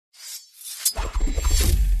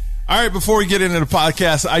All right, before we get into the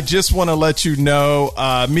podcast, I just want to let you know,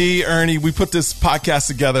 me, Ernie, we put this podcast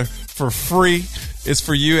together for free. It's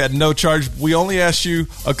for you at no charge. We only ask you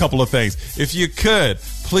a couple of things. If you could,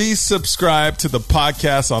 please subscribe to the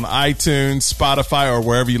podcast on iTunes, Spotify, or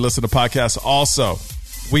wherever you listen to podcasts. Also,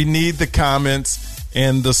 we need the comments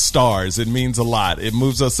and the stars. It means a lot. It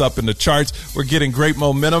moves us up in the charts. We're getting great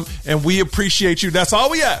momentum, and we appreciate you. That's all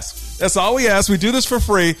we ask. That's all we ask. We do this for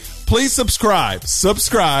free. Please subscribe,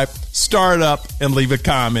 star it up, and leave a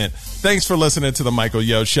comment. Thanks for listening to the Michael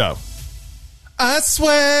Yo Show. I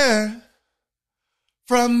swear,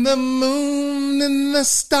 from the moon and the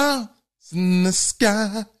stars in the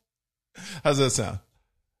sky. How's that sound?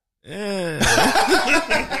 Yeah.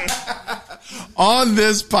 On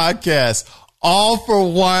this podcast, All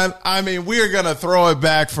for One. I mean, we are going to throw it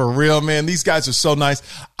back for real, man. These guys are so nice.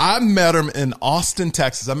 I met them in Austin,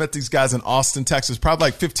 Texas. I met these guys in Austin, Texas, probably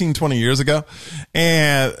like 15, 20 years ago.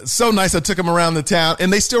 And so nice. I took them around the town,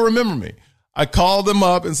 and they still remember me. I called them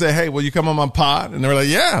up and said, hey, will you come on my pod? And they were like,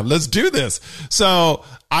 yeah, let's do this. So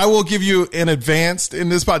I will give you an advanced in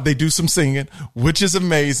this pod. They do some singing, which is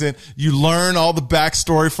amazing. You learn all the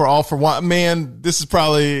backstory for All for One. Man, this is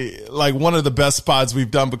probably like one of the best pods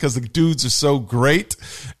we've done because the dudes are so great.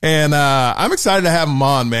 And I'm excited to have them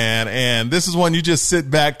on, man. And this is one you just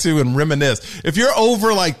sit back to and reminisce. If you're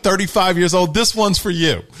over like 35 years old, this one's for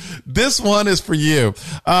you. This one is for you.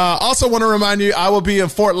 Also want to remind you, I will be in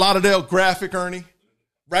Fort Lauderdale. Graphic, Ernie.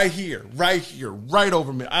 Right here, right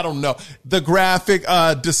over me. I don't know. The Graphic,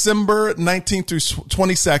 December 19th through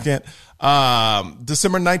 22nd,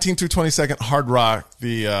 December 19th through 22nd, Hard Rock,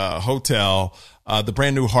 the hotel, the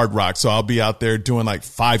brand new Hard Rock. So I'll be out there doing like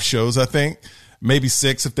 5 shows, I think. Maybe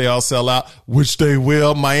 6 if they all sell out, which they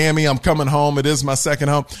will. Miami, I'm coming home. It is my second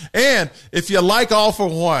home. And if you like All for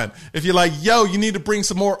One, if you're like, yo, you need to bring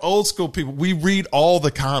some more old school people, we read all the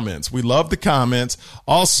comments. We love the comments.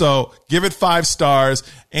 Also, give it 5 stars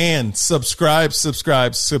and subscribe.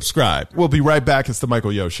 We'll be right back. It's the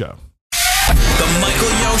Michael Yo Show. The Michael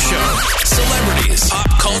Yo Show. Celebrities, pop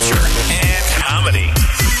culture, and comedy.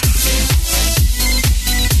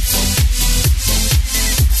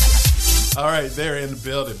 All right, they're in the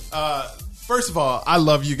building. First of all, I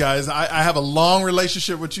love you guys. I have a long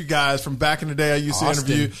relationship with you guys from back in the day. I used to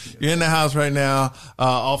interview. You're in the house right now.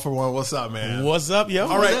 All for One. What's up, man? What's up, yo?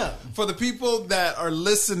 All right. For the people that are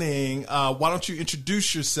listening, why don't you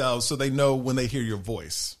introduce yourselves so they know when they hear your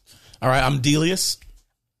voice? All right, I'm Delius.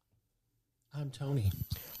 I'm Tony.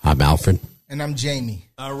 I'm Alfred. And I'm Jamie.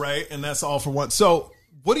 All right, and that's All for One. So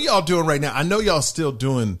what are y'all doing right now? I know y'all still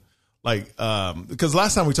doing... Like, because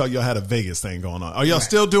last time we talked, y'all had a Vegas thing going on. Are y'all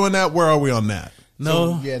still doing that? Where are we on that?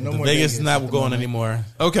 No, no more Vegas is not going anymore.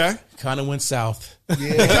 Okay. Kind of went south.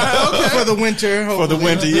 Yeah. Okay. For the winter. Hopefully. For the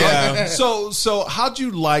winter, yeah. So how'd you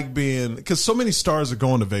like being, because so many stars are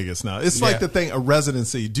going to Vegas now. It's like the thing, a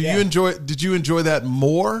residency. Did you enjoy that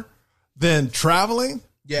more than traveling?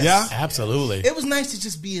 Yes. Yeah, absolutely. It was nice to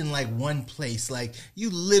just be in like one place. Like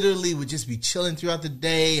you literally would just be chilling throughout the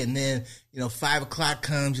day, and then 5 o'clock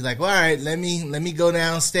comes. You're like, well, all right, let me go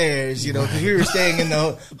downstairs. Because we were staying in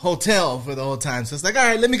the hotel for the whole time. So it's like, all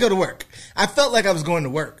right, let me go to work. I felt like I was going to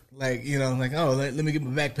work. Like let me get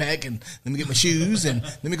my backpack and let me get my shoes and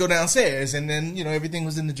let me go downstairs. And then everything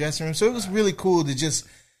was in the dressing room. So it was really cool to just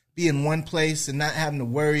be in one place and not having to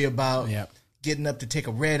worry about getting up to take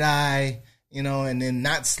a red eye. And then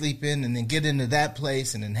not sleeping, and then get into that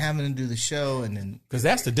place, and then having to do the show, and then because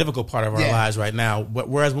that's the difficult part of our lives right now.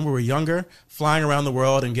 Whereas when we were younger, flying around the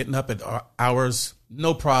world and getting up at hours,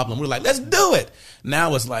 no problem. We're like, let's do it.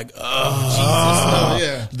 Now it's like,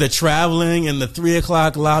 the traveling and the 3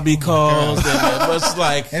 o'clock lobby calls, and it was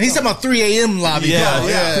like, and he's talking about 3 a.m. lobby calls,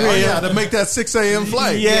 3 a.m. to make that 6 a.m.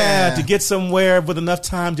 flight, to get somewhere with enough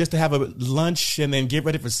time just to have a lunch and then get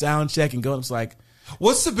ready for sound check and go. It's like.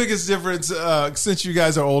 What's the biggest difference, since you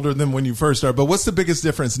guys are older than when you first started, but what's the biggest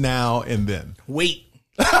difference now and then? Weight.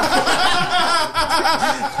 I'm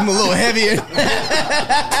a little heavier.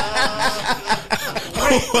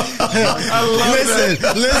 Listen.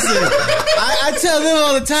 I tell them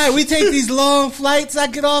all the time, we take these long flights, I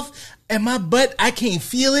get off, and my butt, I can't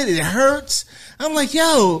feel it. It hurts. I'm like,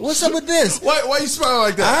 yo, what's up with this? Why you smile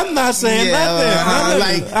like that? I'm not saying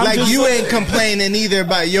nothing. Like you ain't complaining either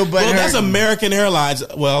about your butt hurting. That's American Airlines.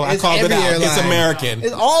 Well, I called it out. Airline. It's American.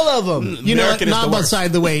 It's all of them. Not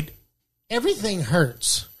beside the weight. Everything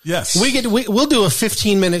hurts. Yes. We'll do a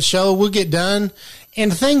 15-minute show. We'll get done,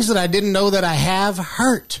 and things that I didn't know that I have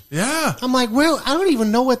hurt. Yeah. I'm like, well, I don't even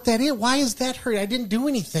know what that is. Why is that hurt? I didn't do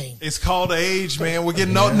anything. It's called age, man. We're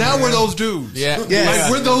getting old. Now we're those dudes. Yeah. Like,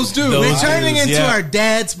 we're those dudes. We're turning dudes, into yeah. our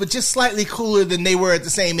dads, but just slightly cooler than they were at the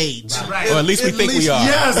same age. Or at least we think we are.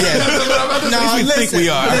 Yes. That's what I'm about to say. No, we listen, think we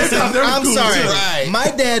are. listen, They're I'm cool sorry. too. Right.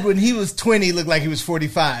 My dad, when he was 20, looked like he was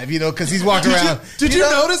 45, because he's walking around. Did you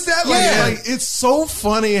notice that? Yeah. Like, it's so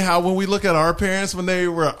funny how when we look at our parents when they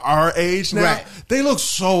were our age now, Right. they look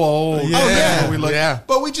so old. Yeah. Oh, yeah. We look, Yeah.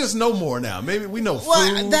 But we just know more now. Maybe we know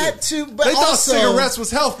Well, food. that too, but they thought also cigarettes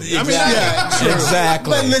was healthy. I mean, Exactly.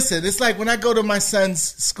 Exactly. But listen, it's like when I go to my son's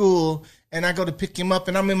school and I go to pick him up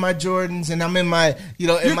and I'm in my Jordans and I'm in my, in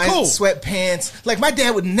You're my cool. sweatpants. Like my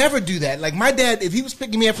dad would never do that. Like my dad, if he was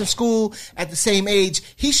picking me up from school at the same age,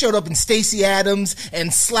 he showed up in Stacey Adams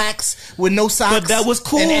and slacks with no socks. But that was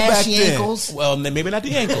cool and back ashy then. ankles. Well, maybe not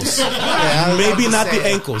the ankles. I'm Maybe just not the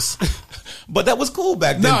saying. ankles. But that was cool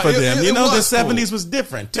back then No, for them. it The was cool. 70s was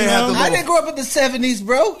different. They had the I didn't grow up in the 70s,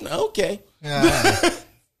 bro. Okay. I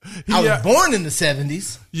was born in the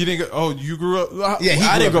 70s. You didn't go, oh, you grew up? Yeah, he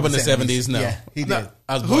I didn't grew grow up in the 70s, no. Yeah, he did.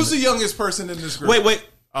 I was born Who's the youngest person in this group? Wait.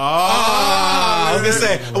 I was going to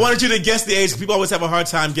say, I wanted you to guess the age. People always have a hard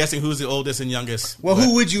time guessing who's the oldest and youngest. Well,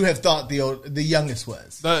 who would you have thought the youngest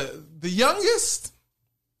was? The youngest?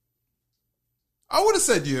 I would have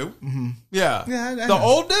said you. Mm-hmm. Yeah. Yeah, I the know.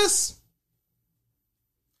 oldest?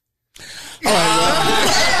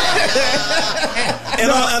 And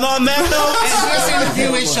on that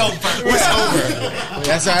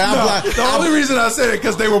That's all right. The only reason I said it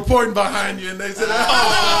because they were pointing behind you and they said,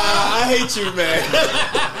 I hate you, man.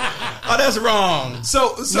 Oh, that's wrong.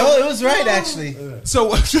 So No, it was right, actually.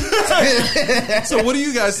 So, so what do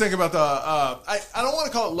you guys think about the? I don't want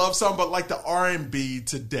to call it love song, but like the R&B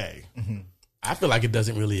today. I feel like it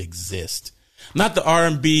doesn't really exist. Not the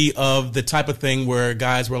R&B of the type of thing where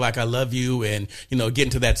guys were like, I love you, and, get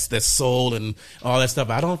into that soul and all that stuff.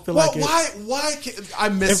 I don't feel Well, like it. why can't I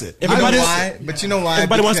miss it? Everybody- I miss it. But you know why?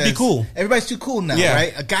 Everybody wants to be Because cool. Everybody's too cool now, Yeah.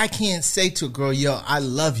 right? A guy can't say to a girl, yo, I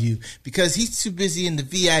love you, because he's too busy in the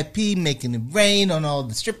VIP making it rain on all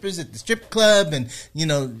the strippers at the strip club and,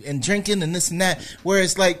 and drinking and this and that.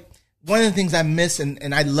 Whereas, like, one of the things I miss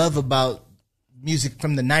and I love about music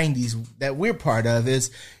from the 90s that we're part of is,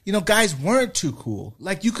 guys weren't too cool.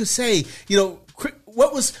 Like you could say,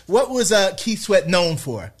 what was Keith Sweat known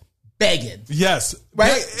for? Begging. Yes,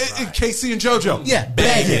 Right? And Casey and JoJo. Yeah,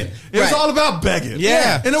 Begging. It was Right. all about begging.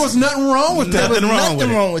 Yeah. and there was nothing wrong with that. Nothing wrong with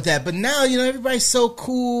it. wrong with that. But now, everybody's so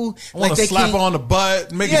cool. I want to slap her on the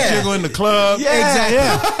butt, make it jiggle in the club. Exactly.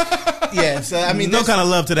 Yeah. Yeah, so I mean, No kind of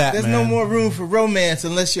love to that, there's man. no more room for romance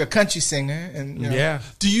unless you're a country singer. And Yeah.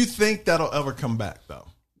 Do you think that'll ever come back though?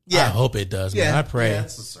 yeah, I hope it does, man. Yeah. I pray.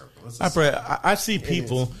 It's a circle. I pray. I see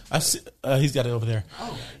people. I see. He's got it over there.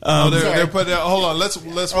 Oh, they're sorry. putting. Hold on. Let's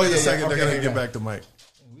wait yeah, a second. yeah. They're Okay, gonna yeah. get back to Mike.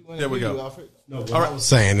 There we go.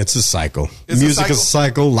 Saying it's a cycle. It's a Music is a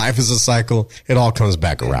cycle. Life is a cycle. It all comes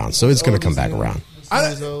back around. So it's going to come back around.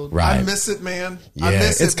 I Right. miss it, man. Yeah, I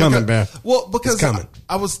miss it's it coming, man. Well, because It's coming.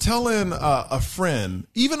 I was telling a friend,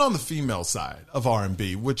 even on the female side of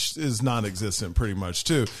R&B, which is non-existent pretty much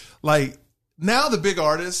too. Like now, the big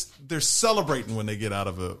artists, they're celebrating when they get out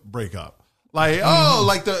of a breakup. Like,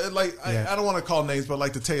 I don't want to call names, but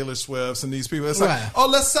like the Taylor Swifts and these people. It's like, Right. oh,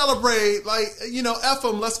 let's celebrate. Like, F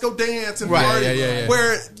them. Let's go dance and Right. party. Yeah.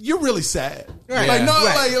 Where you're really sad. Right. Like, no,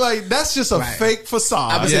 Right. like that's just a Right. fake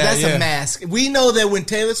facade. I would say Yeah, that's yeah. a mask. We know that when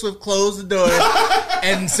Taylor Swift closed the door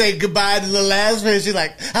and say goodbye to the last person, she's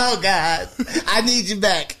like, "Oh God, I need you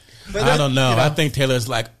back." But I don't know. I think Taylor's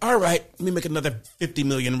like, all right, let me make another 50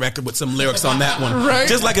 million record with some lyrics on that one. Right.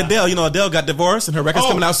 Just like Adele. Adele got divorced and her record's Oh.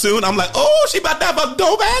 coming out soon. I'm like, oh, she about to have a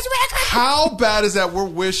dope ass record. How bad is that? We're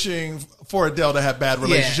wishing for Adele to have bad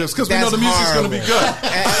relationships because we know that's the music's going to be horrible.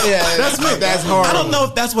 good. Yeah, That's me. That's horrible. I don't know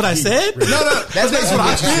if that's what I said. No, that's what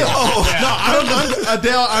I feel. Oh. No,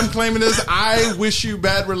 Adele, I'm claiming this. I wish you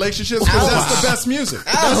bad relationships because that's the best music.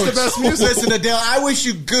 That's the best music. Listen, Adele, I wish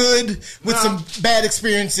you good with some bad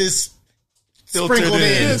experiences sprinkled in.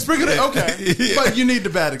 Yeah, sprinkle it. Okay, but you need the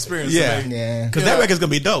bad experience. Yeah. to make- Yeah. Because that record's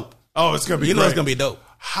going to be dope. Oh, it's going to be. You know great. it's going to be dope.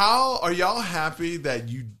 How are y'all happy that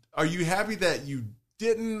you? Are you happy that you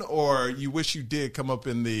didn't, or you wish you did come up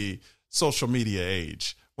in the social media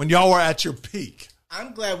age when y'all were at your peak?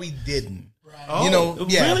 I'm glad we didn't. Oh,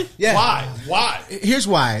 really? Yeah. Why? Here's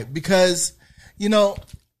why. Because,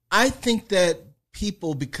 I think that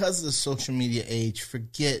people, because of the social media age,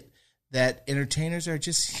 forget that entertainers are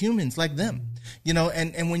just humans like them.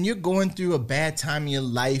 And when you're going through a bad time in your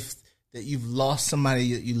life, that you've lost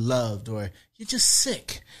somebody that you loved, or, you're just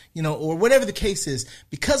sick, or whatever the case is.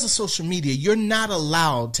 Because of social media, you're not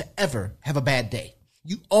allowed to ever have a bad day.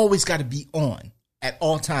 You always got to be on at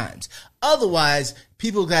all times. Otherwise,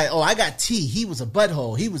 people got, I got T. He was a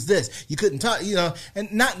butthole. He was this. You couldn't talk,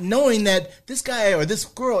 and not knowing that this guy or this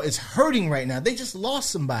girl is hurting right now. They just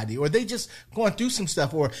lost somebody, or they just going through some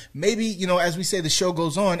stuff, or maybe, as we say, the show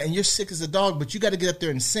goes on and you're sick as a dog, but you got to get up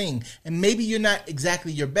there and sing. And maybe you're not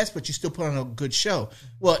exactly your best, but you still put on a good show.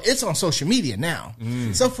 Well, it's on social media now.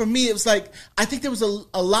 So for me, it was like, I think there was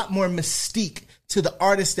a lot more mystique to the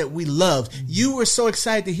artists that we loved. You were so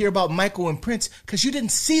excited to hear about Michael and Prince because you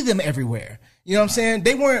didn't see them everywhere. You know what I'm saying?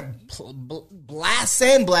 They weren't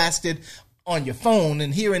sandblasted on your phone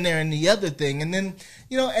and here and there and the other thing. And then,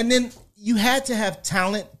 and then you had to have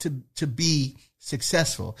talent to be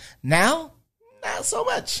successful. Now, not so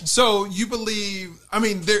much. So you believe,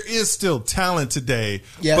 there is still talent today,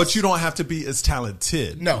 yes, but you don't have to be as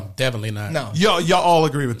talented. No. Definitely not. No. Y'all all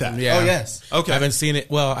agree with that? Yeah. Oh, yes. Okay. I haven't seen it.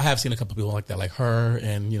 Well, I have seen a couple people like that, like her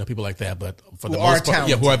and, people like that, but for the Who are most part,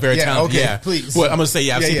 talented. who are very talented. Okay, yeah. please. Well, I'm going to say,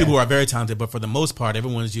 I've seen Yeah. people who are very talented, but for the most part,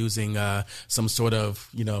 everyone's using some sort of,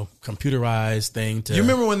 computerized thing to. You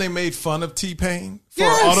remember when they made fun of T-Pain for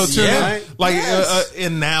Yes. auto-tuning? Yeah. Like, Yes.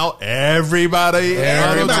 and now everybody.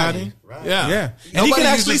 Everybody. Yeah. Yeah. And he Nobody can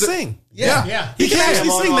actually uses it. sing. Yeah. Yeah. He can actually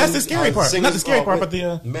sing. That's the scary on part. singers- Not the scary part, with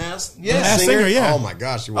but the Masked Masked Singer, yeah. Oh my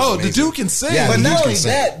gosh. It was Oh, the amazing. dude can sing. Yeah, But the not dude only can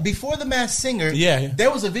sing. that, before The Masked Singer, Yeah.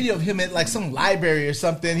 there was a video of him at like some library or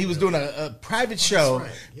something. He was doing a private show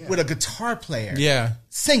with a guitar player. yeah.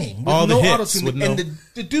 Singing with All the no hits auto-tune. with no- And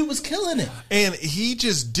the dude was killing it. And he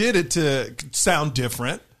just did it to sound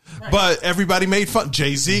different. But everybody made fun.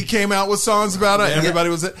 Jay-Z came out with songs about it. Everybody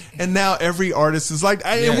was it. And now every artist is like,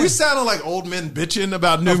 and we sounded like old men bitching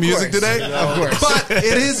about new music course. today. Of course. But it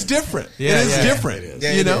is different. Yeah, it is yeah. different.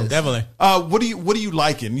 Yeah, you it know? is. Definitely. What do you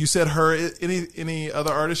liking? You said her. Any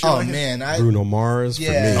other artists you Oh liking? man, Bruno Mars for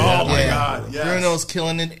Yeah. me. Oh, my Yeah. God, yes. Bruno's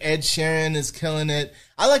killing it. Ed Sheeran is killing it.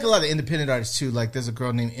 I like a lot of independent artists too. Like there's a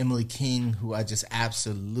girl named Emily King who I just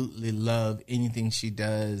absolutely love anything she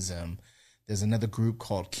does. There's another group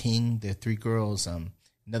called King. They're 3 girls.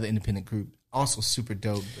 Another independent group, also super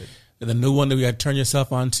dope. But The new one that we got to turn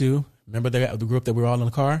yourself on to. Remember the group that we were all in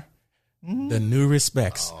the car? The New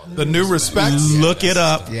Respects. The New Respects. Look it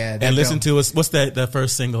up Yeah, they're and listen dope. to us. What's the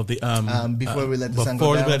first single? The Before We Let the Sun Go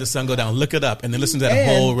Before We Down. Let the Sun Go Down. Look it up and then listen to that And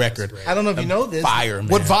whole record. I don't know if you know this. Fire, man.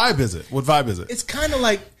 What vibe is it? What vibe is it? It's kind of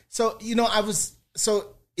like so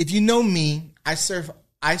if you know me, I surf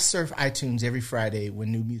iTunes every Friday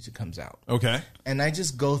when new music comes out. Okay. And I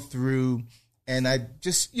just go through and I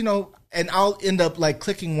just, and I'll end up like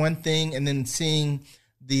clicking one thing and then seeing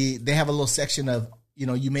they have a little section of,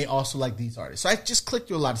 you may also like these artists. So I just clicked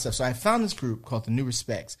through a lot of stuff. So I found this group called The New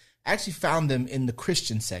Respects. I actually found them in the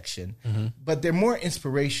Christian section, but they're more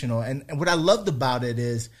inspirational. And what I loved about it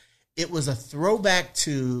is it was a throwback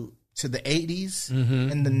to the 80s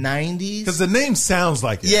and the 90s. Because the name sounds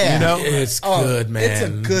like it. Yeah. You know? It's Oh, good, man. it's a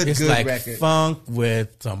good like record. funk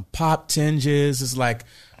with some pop tinges. It's like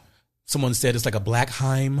someone said it's like a Black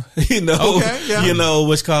Haim, Okay, yeah.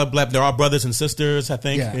 what's called Black. They're all brothers and sisters, I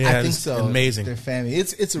think. Yeah, I think it's so. Amazing. They're family.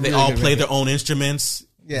 It's a They really all good play record. their own instruments.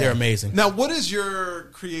 Yeah. They're amazing. Now, what is your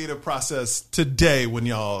creative process today when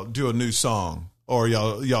y'all do a new song or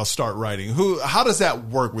y'all start writing? How does that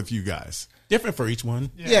work with you guys? Different for each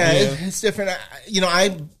one. Yeah, it's different.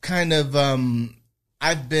 I kind of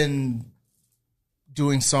I've been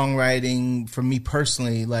doing songwriting for me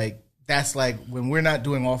personally. Like that's like when we're not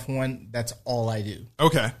doing off one, that's all I do.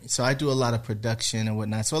 Okay. So I do a lot of production and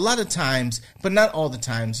whatnot. So a lot of times, but not all the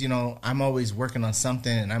times, I'm always working on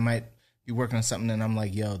something and I might be working on something and I'm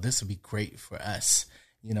like, yo, this would be great for us,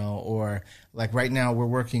 or like right now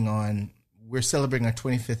we're celebrating our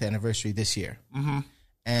 25th anniversary this year. Mm-hmm.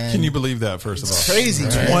 And Can you believe that, first of all? crazy,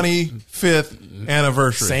 man. 25th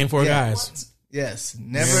anniversary. Same four Yeah. guys. Yes,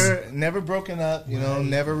 never broken up.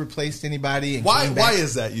 Never replaced anybody. And Why came back.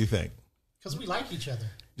 is that, you think? Because we like each other.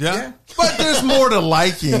 Yeah. But there's more to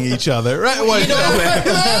liking each other, right? Well,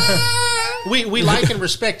 We like and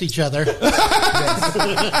respect each other.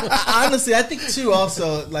 Honestly, I think too.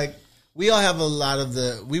 Also, like we all have a lot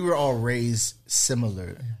of we were all raised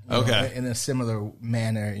similar. Okay. In a similar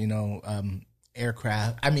manner.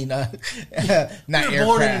 Aircraft. I mean, not aircraft.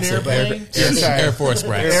 Born in an airplane. Air Force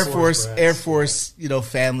brats. Air Force.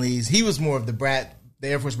 Families. He was more of the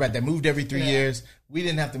Air Force brat that moved every 3 years. We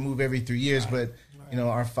didn't have to move every 3 years, but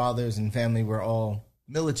our fathers and family were all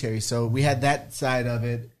military, so we had that side of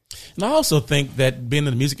it. And I also think that being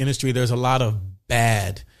in the music industry, there's a lot of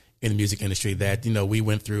bad in the music industry that, we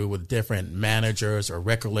went through with different managers or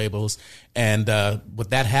record labels. And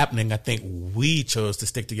with that happening, I think we chose to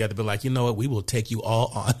stick together, but like, you know what, we will take you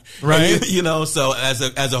all on. Right. And, so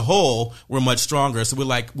as a whole, we're much stronger. So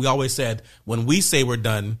we always said, when we say we're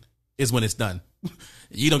done is when it's done.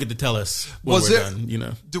 You don't get to tell us when we're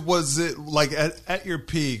done, Was it like at your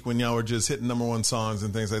peak when y'all were just hitting #1 songs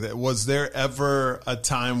and things like that? Was there ever a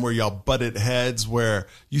time where y'all butted heads where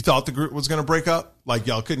you thought the group was going to break up? Like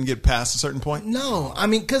y'all couldn't get past a certain point? No, I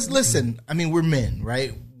mean, because listen, we're men,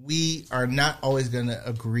 right? We are not always going to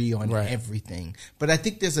agree on everything. But I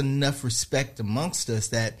think there's enough respect amongst us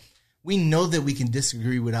that we know that we can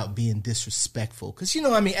disagree without being disrespectful. Because,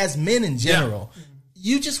 as men in general,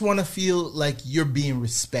 you just want to feel like you're being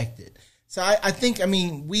respected. So I think,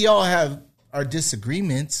 we all have our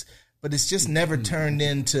disagreements, but it's just never turned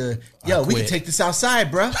into, we can take this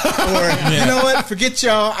outside, bruh. Or, you know what, forget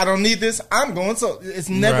y'all, I don't need this, I'm going. So it's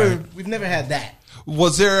never, we've never had that.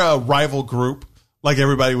 Was there a rival group like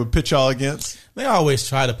everybody would pitch y'all against? They always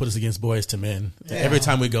try to put us against Boyz II Men. Yeah. Every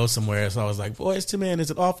time we go somewhere, it's always like, Boyz II Men, is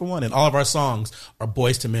it All for One? And all of our songs are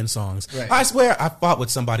Boyz II Men songs. Right. I swear, I fought with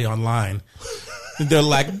somebody online. They're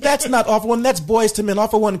like, that's not All for One, that's Boyz II Men. All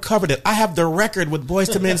for One covered it. I have the record with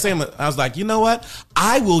Boyz II Men saying it. I was like, you know what?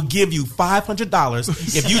 I will give you $500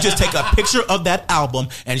 if you just take a picture of that album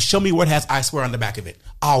and show me where it has I Swear on the back of it.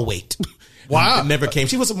 I'll wait. Wow. It never came.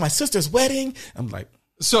 She was at my sister's wedding. I'm like...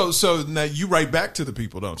 So now you write back to the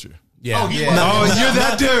people, don't you? Yeah. You're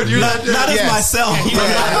that dude. You're that dude. Not as myself.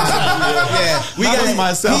 Yeah. We got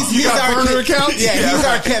myself. You got burner accounts? Yeah, he's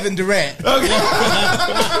our Kevin Durant. Okay.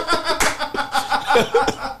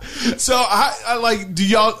 So I like, do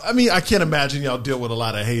y'all, I can't imagine y'all deal with a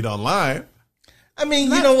lot of hate online.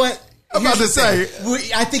 You know what? I'm about to say,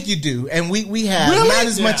 I think you do, and we have really? Not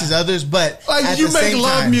as much as others, but like you make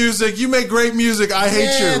love music, you make great music. I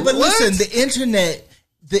hate you. But listen,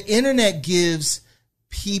 the internet gives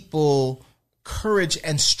people courage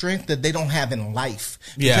and strength that they don't have in life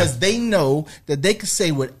because they know that they can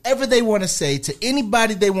say whatever they want to say to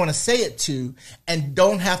anybody they want to say it to and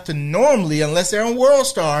don't have to normally, unless they're on World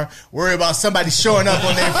Star, worry about somebody showing up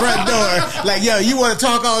on their front door like, yo, you want to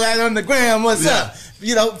talk all that on the gram, what's up?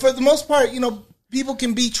 For the most part, people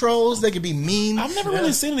can be trolls, they can be mean. I've never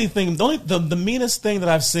really seen anything. The meanest thing that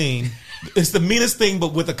I've seen is the meanest thing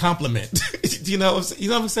but with a compliment. You know what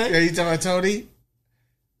I'm saying? Are you talking about Tony?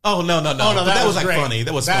 Oh, no. That was like great. funny.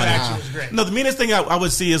 That was that funny. Actually was great. No, the meanest thing I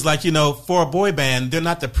would see is like, for a boy band, they're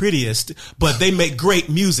not the prettiest, but they make great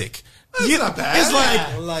music. It's not bad. It's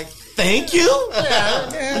like thank you.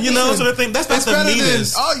 Sort of thing. That's not the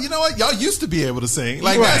meanest. You know what? Y'all used to be able to sing.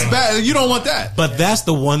 Like that's bad. You don't want that. But that's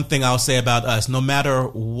the one thing I'll say about us. No matter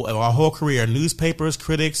our whole career, newspapers,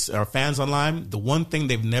 critics, our fans online, the one thing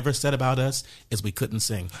they've never said about us is we couldn't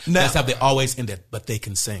sing. That's how they always end it. But they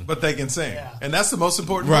can sing. And that's the most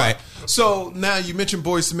important part. So now you mentioned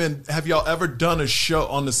Boyz II Men. Have y'all ever done a show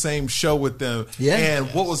on the same show with them? Yeah.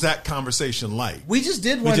 And what was that conversation like? We just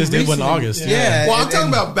did one. We just did one in August. Yeah. Well, I'm talking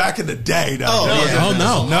about back in the day.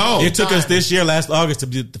 No. It took us this year, last August, to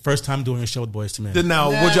be the first time doing a show with Boyz II Men. Then now,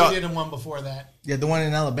 we would y'all? did one before that. Yeah, the one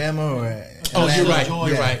in Alabama or. You're right.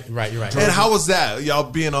 Georgia. You're right. And how was that? Y'all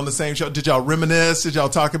being on the same show? Did y'all reminisce? Did y'all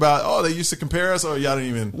talk about? They used to compare us, or y'all didn't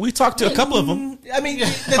even? We talked to a couple of them.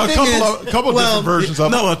 A couple different versions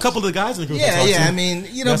of it. No, a couple of the guys in the group. Yeah.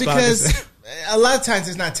 Because a lot of times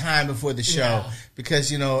there's not time before the show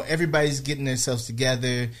because everybody's getting themselves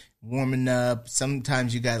together, warming up.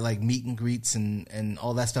 Sometimes you got like meet and greets and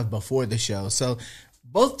all that stuff before the show. So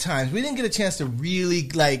both times we didn't get a chance to really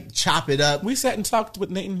like chop it up. We sat and talked with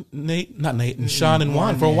Sean and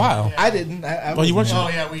Juan for a while. Yeah. I didn't. You weren't. Oh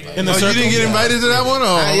yeah, we did. You didn't get invited to that one?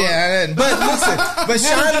 I didn't. But listen,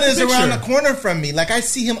 Sean lives around the corner from me. Like I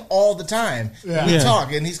see him all the time. Yeah. We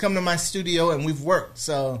talk, and he's come to my studio, and we've worked.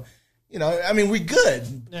 So, we're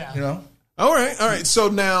good. Yeah. All right. So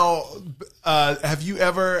now, have you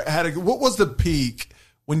ever had what was the peak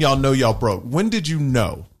when y'all know y'all broke? When did you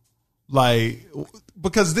know? Like,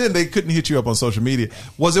 because then they couldn't hit you up on social media.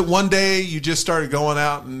 Was it one day you just started going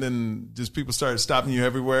out and then just people started stopping you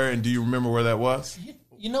everywhere? And do you remember where that was?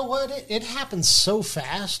 You know what? It happens so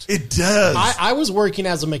fast. It does. I was working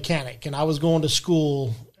as a mechanic, and I was going to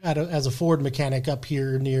school as a Ford mechanic up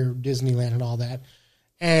here near Disneyland and all that.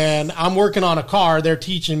 And I'm working on a car. They're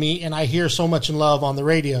teaching me, and I hear So Much in Love on the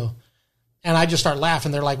radio. And I just start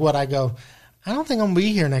laughing. They're like, what? I go, I don't think I'm going to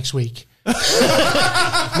be here next week.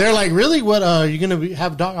 They're like, really? What? You going to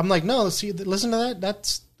have dog? I'm like, no. See, listen to that.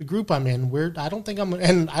 That's the group I'm in. I don't think I'm.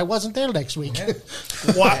 And I wasn't there next week.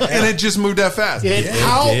 Wow. And it just moved that fast.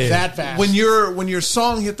 That fast. When your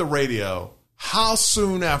song hit the radio, How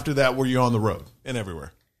soon after that were you on the road and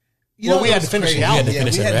everywhere? You know, we it had was to finish the crazy. album. We had to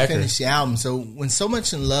finish we the had record. to finish the album. So when So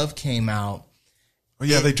Much in Love came out, Oh,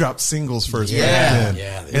 yeah, they dropped singles first. Yeah. back then.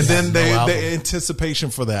 Yeah, and then no the album. anticipation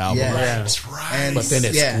for the album. Yeah. Yeah. That's right. and But then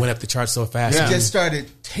it went up the charts so fast. Yeah. it just started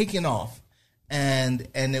taking off, and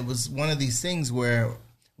it was one of these things where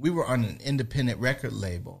we were on an independent record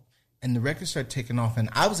label, and the record started taking off, and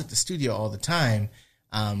I was at the studio all the time,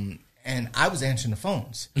 and I was answering the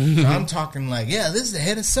phones. So I'm talking like, yeah, this is the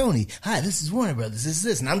head of Sony. Hi, this is Warner Brothers. This is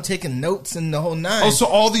this, and I'm taking notes and the whole nine. Oh, so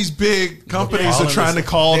all these big companies All are of trying this- to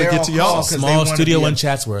call to they're get all to y'all. called 'cause they Small wanna studio be a- in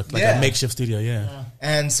Chatsworth, like Yeah. a makeshift studio. Yeah.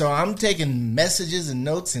 And so I'm taking messages and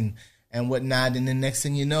notes and whatnot. And then next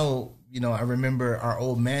thing you know, I remember our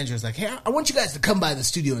old manager was like, hey, I want you guys to come by the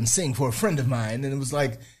studio and sing for a friend of mine. And it was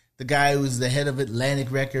like the guy who was the head of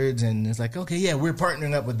Atlantic Records. And it's like, okay, yeah, we're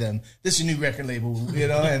partnering up with them. This is a new record label,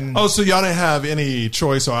 and Oh, so y'all didn't have any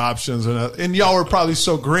choice or options. And y'all were probably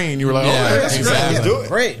so green. You were like, Yeah, okay, that's great. exactly. Let's do it.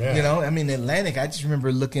 great. I mean, Atlantic, I just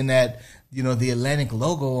remember looking at, the Atlantic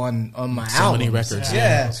logo on my So albums. many records,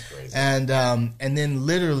 Yeah. And then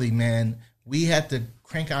literally, man, we had to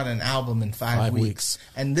crank out an album in 5 weeks.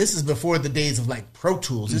 And this is before the days of like Pro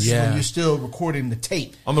Tools. This is Yeah. when you're still recording the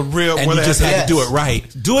tape. On the real, And where you they just had had to do it right.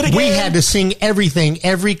 Do it again. We had to sing everything,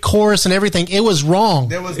 every chorus and everything. It was wrong.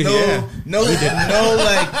 There was Yeah.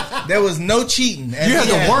 there was no cheating. And You had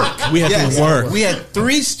we to work. We had to work. We had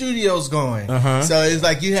 3 studios going. So it's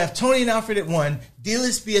like you have Tony and Alfred at one,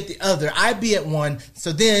 D-List be at the other, I be at one.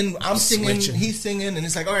 So then I'm singing, Switching. he's singing, and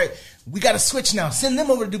it's like, all right, we got to switch now. Send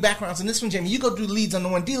them over to do backgrounds on this one, Jamie. You go do leads on the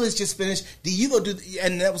one. D-List just finished. D, you go do,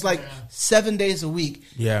 and that was like 7 days a weck.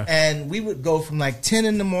 Yeah. And we would go from like 10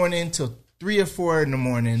 in the morning till 3 or 4 in the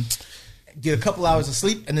morning, get a couple hours of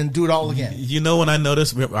sleep, and then do it all again. You know, when I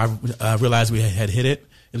noticed, I realized we had hit it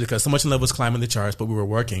was because So Much in Love was climbing the charts, but we were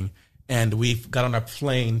working. And we got on our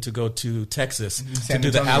plane to go to Texas to San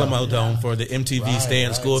do the Antonio. Alamo Dome for the MTV Stay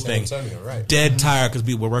in School San thing. Antonio, right. Dead tired because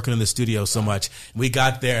we were working in the studio so much. We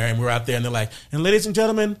got there and we were out there and they're like, and ladies and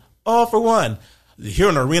gentlemen, all for one.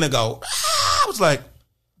 Hearing the arena go, I was like,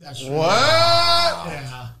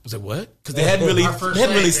 I was like, what? Because they hadn't really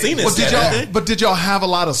seen it. Well, did y'all have a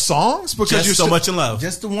lot of songs? Because Just you're So Much in Love.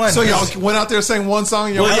 Just the one. So y'all went out there and sang one song.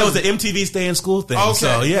 And y'all Well, yeah, it went- was the MTV Stay in School thing. Okay,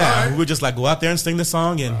 So, yeah, all right. we were just like, go out there and sing the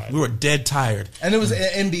song, and we were dead tired. And it was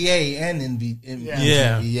NBA and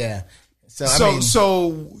Yeah. yeah. So, So,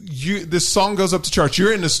 I mean, this song goes up to charts.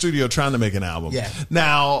 You're in the studio trying to make an album. Yeah.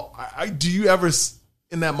 Now, do you ever,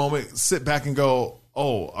 in that moment, sit back and go,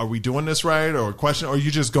 "Oh, are we doing this right?" Or question, or are you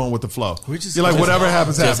just going with the flow? You're like, whatever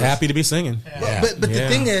happens, Just happens. happy to be singing. but the Yeah.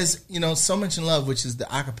 thing is, So Much in Love, which is the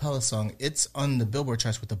acapella song, it's on the Billboard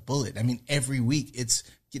charts with a bullet. I mean, every week it's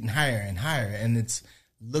getting higher and higher, and it's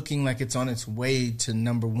looking like it's on its way to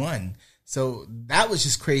number 1. So that was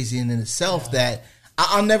just crazy in itself. That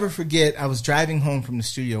I'll never forget. I was driving home from the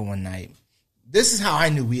studio one night. This is how I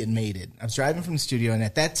knew we had made it. I was driving from the studio, and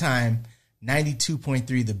at that time,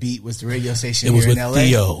 92.3 The Beat was the radio station It was here with in LA.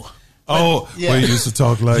 Theo. Oh, Yeah. we used to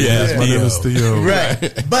talk like Yeah, this. My name is Theo. Theo.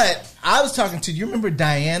 Right. But I was talking to, you remember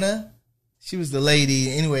Diana? She was the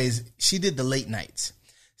lady. Anyways, she did the late nights.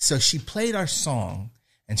 So she played our song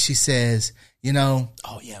and she says,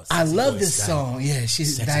 Oh, yeah. I love this song. Yeah,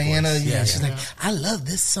 she's Sexy Diana. voice. Yeah, Yeah, she's yeah. like, I love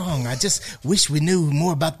this song. I just wish we knew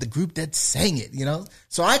more about the group that sang it,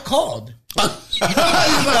 So I called. Excuse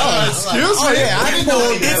Oh me. yeah,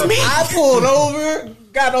 I pulled over,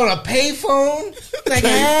 got on a payphone, like,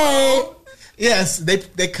 hey. Yes,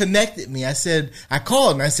 they connected me. I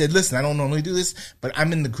called and I said, listen, I don't normally do this, but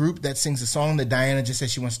I'm in the group that sings the song that Diana just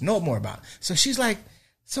said she wants to know more about. So she's like,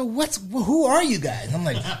 so who are you guys? And I'm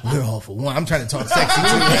like, we're all for one. I'm trying to talk sexy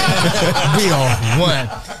too. We all for one.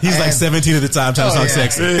 He's like 17 at the time trying to sound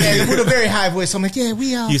sexy. And with a very high voice. So I'm like, yeah,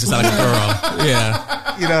 we all He used to for sound like a one. girl.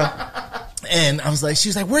 Yeah. And I was like, she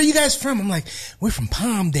was like, where are you guys from? I'm like, we're from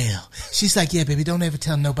Palmdale. She's like, yeah, baby, don't ever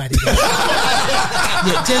tell nobody that.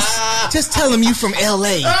 Yeah, just tell them you from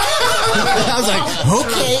LA. I was like,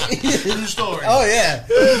 okay. True story. Oh yeah.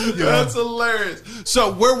 That's hilarious.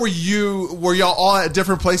 So, where were you? Were y'all all at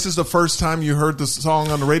different places the first time you heard the song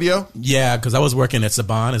on the radio? Yeah, because I was working at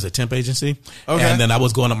Saban as a temp agency. Okay. And then I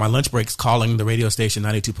was going on my lunch breaks calling the radio station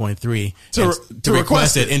 92.3 to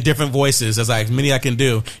request it in different voices as many I can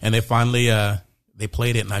do. And they finally they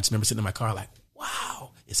played it, and I just remember sitting in my car like, wow,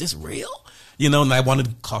 is this real? And I wanted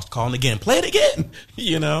to call him again. Play it again,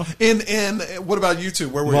 And what about you two?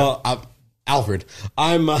 Where were you? Well, Alfred,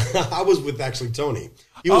 I was with actually Tony.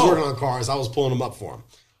 He was working on cars. I was pulling them up for him.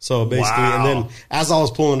 So basically, Wow. and then as I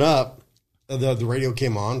was pulling up, the radio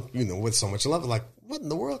came on, with so much love. Like, what in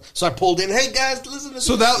the world? So I pulled in. Hey guys, listen to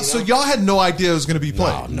this. So y'all had no idea it was going to be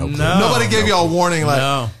played. No clue. Nobody gave y'all a warning. Like,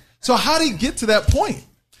 No. So how did he get to that point?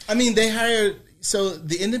 I mean, they hired. So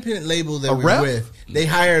the independent label that we rep? were with, they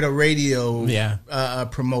hired a radio Yeah.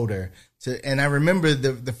 promoter. And I remember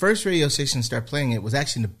the first radio station to start playing it was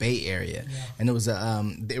actually in the Bay Area, and it was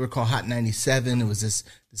they were called Hot 97. It was this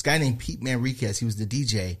guy named Pete Manriquez. He was the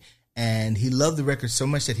DJ, and he loved the record so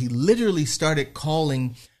much that he literally started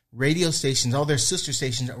calling radio stations, all their sister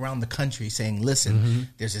stations around the country, saying, "Listen,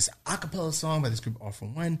 there's this acapella song by this group, All For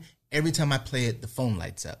One. Every time I play it, the phone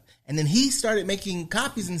lights up." And then he started making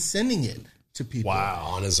copies and sending it to people.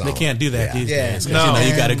 Wow, on his own. They can't do that these Yeah. days. 'Cause, No.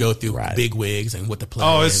 you got to go through Right. big wigs and what to play.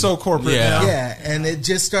 Oh, it's and- so corporate Yeah. now. Yeah, and it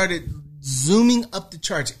just started zooming up the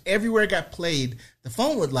charts. Everywhere it got played, the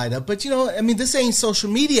phone would light up. But, this ain't social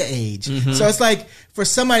media age. So it's like for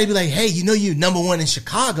somebody to be like, hey, you number one in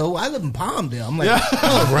Chicago. I live in Palmdale. I'm like,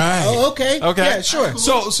 oh, Right. Oh, okay. Okay. Yeah, sure.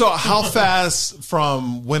 So how fast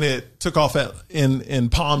from when it took off in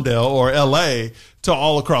Palmdale or LA to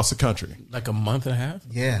all across the country? Like a month and a half?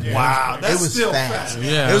 Yeah. Wow, that's it was still fast. fast.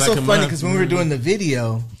 Yeah, It was like so a funny month. because when we were doing the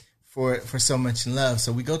video for So Much in Love,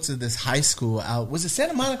 so we go to this high school out. Was it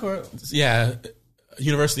Santa Monica? Or, Yeah.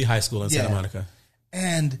 University High School in Santa Monica.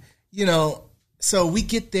 And, so we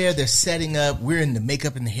get there, they're setting up, we're in the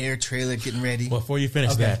makeup and the hair trailer getting ready. Well, before you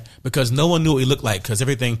finish that, because no one knew what he looked like, because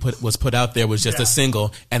everything was put out there was just a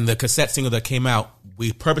single, and the cassette single that came out,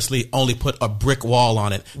 we purposely only put a brick wall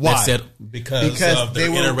on it. Why? That said, because of the they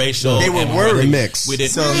were- interracial. they were and worried. The mix. We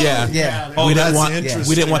didn't. So, yeah. Oh, we that's didn't want. interesting.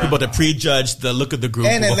 We didn't want people to prejudge the look of the group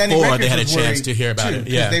And Atlantic before Records they had a was chance worried, to hear about too, it.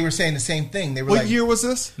 'cause Yeah. they were saying the same thing. They were What like, year was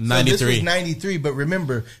this? So this 93. was 93, but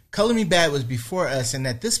remember, Color Me Bad was before us, and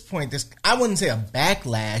at this point, I wouldn't say a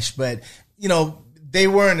backlash, but, they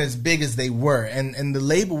weren't as big as they were, and the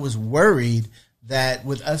label was worried that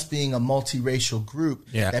with us being a multiracial group,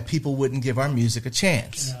 that people wouldn't give our music a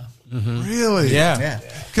chance. Really? Yeah. Yeah.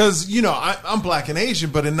 Because, I'm black and Asian,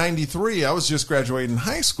 but in 93, I was just graduating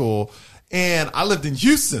high school. And I lived in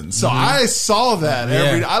Houston, so I saw that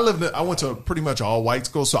I went to a pretty much all white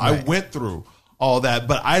school, so I went through all that,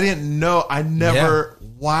 but I didn't know. I never.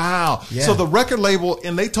 Wow. Yeah. So the record label,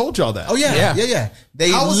 and they told y'all that. Oh yeah. They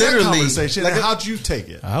How was literally that conversation? like, How'd you take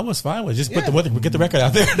it? I was fine with it. Just get the record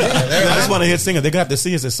out there. I just want to hit singer. They're gonna have to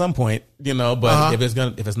see us at some point, But if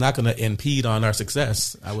it's not gonna impede on our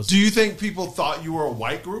success, Do you think people thought you were a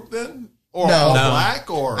white group then, or No. all No. black,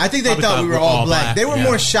 or I think they Probably thought we were we're all black. They were yeah.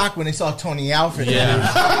 more shocked when they saw Tony Alford. Yeah.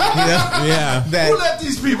 Yeah. That, who let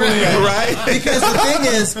these people in? Right? because the thing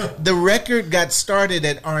is, the record got started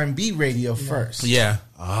at R&B radio first. Yeah.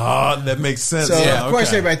 Oh, that makes sense. So Yeah, of course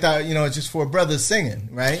okay. everybody thought, it's just four brothers singing,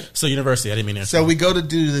 right? So university, I didn't mean to. So we go to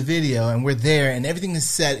do the video and we're there and everything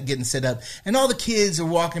is getting set up, and all the kids are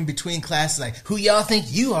walking between classes like, who y'all think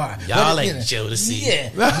you are? Y'all What- ain't Jodeci.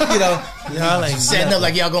 Yeah. Y'all ain't setting up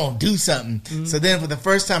like y'all gonna do something. So then for the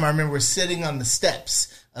first time I remember sitting on the steps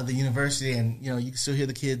of the university and you can still hear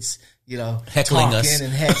the kids, Heckling talking us.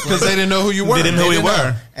 and heckling. Because they didn't know who you were. They didn't know who we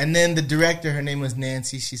were. And then the director, her name was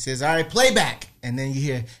Nancy, she says, all right, playback. And then you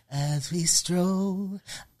hear, as we stroll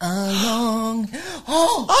along.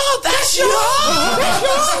 Oh, that's you!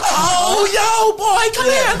 Oh, yo, boy, come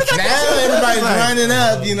here. Look at Now everybody's lining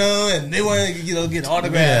up, and they want to, get Yeah,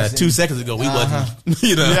 autographs. 2 seconds ago, we wasn't.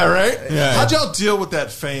 Yeah, right? Yeah. How'd y'all deal with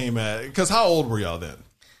that fame? Because how old were y'all then?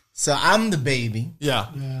 So I'm the baby. Yeah.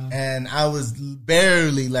 And I was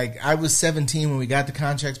barely, I was 17 when we got the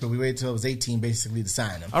contracts, but we waited till I was 18 basically to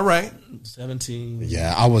sign them. All right. 17.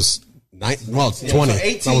 Yeah, I was 20. So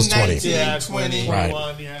 18, I was 20. 19, 20, Right.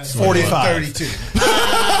 21, yeah. 45. 32.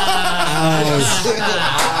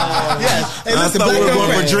 Yes. Hey, I listen, thought we Black were Girl going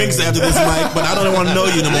for Craig. drinks after this, Mike, but I don't want to know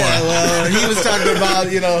you no more. Yeah, well, he was talking about,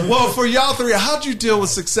 Well, for y'all three, how'd you deal with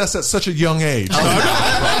success at such a young age? well,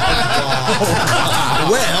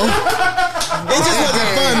 it just wasn't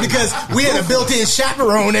fun because we had a built-in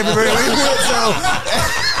chaperone everywhere we went, so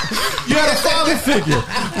You had a father figure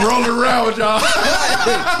rolling around with y'all.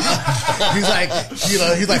 he's like, he's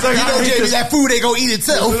like, like, I hate Jamie, this. that food ain't gonna eat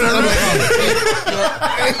itself. I'm like,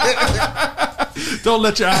 Don't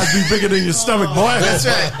let your eyes be bigger than your stomach, boy. that's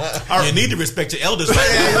right. You need to respect your elders.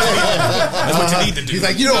 That's what you need to do. He's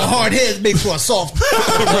like, a hard head makes for a soft.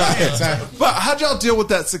 But how'd y'all deal with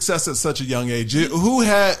that success at such a young age?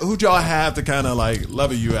 Who'd y'all have to kind of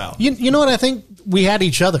level you out? You know what? I think we had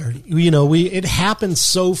each other. It happened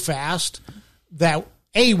so fast that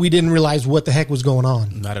we didn't realize what the heck was going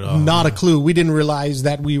on. Not at all. Not a clue. We didn't realize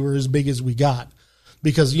that we were as big as we got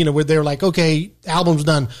because they're like, okay, album's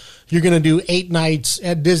done. You're going to do 8 nights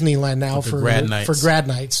at Disneyland now for grad nights. for grad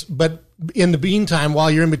nights. But in the meantime,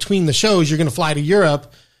 while you're in between the shows, you're going to fly to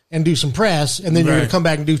Europe and do some press, and then you're going to come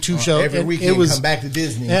back and do 2 shows every weekend. Come back to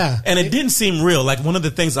Disney. Yeah, and it didn't seem real. Like one of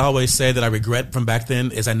the things I always say that I regret from back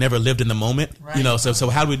then is I never lived in the moment. Right. You know, so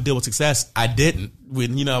how do we deal with success? I didn't.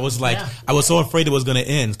 I was like, I was so afraid it was going to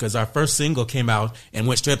end because our first single came out and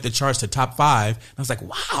went straight up the charts to top 5. And I was like,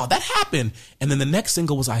 wow, that happened. And then the next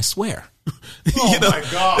single was I Swear. Oh my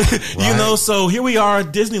God. Right. So here we are,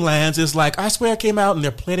 Disneyland's is like, I Swear came out and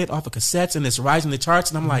they're playing it off of cassettes and it's rising the charts.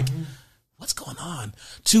 And I'm like, what's going on?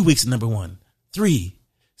 2 weeks at number 1, 3,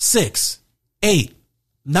 6, 8,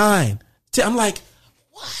 9, 10. I'm like,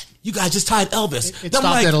 what? You guys just tied Elvis. It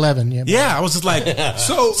stopped at 11. Yeah, I was just like,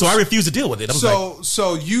 so I refused to deal with it.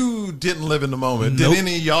 So you didn't live in the moment. Nope. Did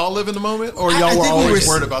any of y'all live in the moment, or y'all were always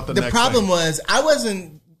worried about the next thing? The problem was I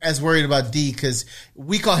wasn't as worried about D because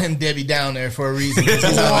we call him Debbie Downer for a reason.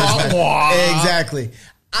 Exactly.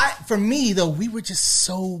 For me though, we were just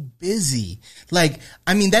so busy. Like,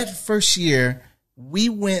 I mean, that first year we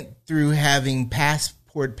went through having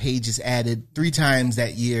passport pages added 3 times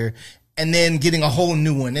that year. And then getting a whole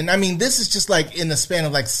new one. And I mean, this is just like in the span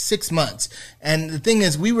of like 6 months. And the thing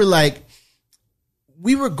is, we were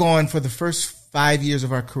gone for the first 5 years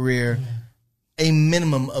of our career, a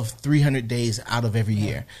minimum of 300 days out of every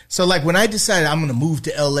year. So like when I decided I'm going to move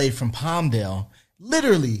to LA from Palmdale,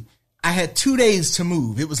 literally I had 2 days to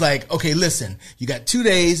move. It was like, okay, listen, you got 2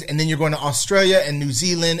 days and then you're going to Australia and New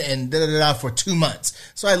Zealand and for 2 months.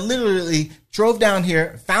 So I literally drove down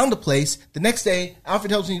here, found a place. The next day,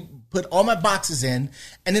 Alfred helps me put all my boxes in,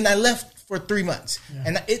 and then I left for 3 months. Yeah.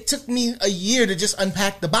 And it took me a year to just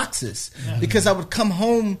unpack the boxes because I would come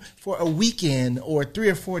home for a weekend or 3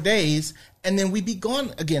 or 4 days, and then we'd be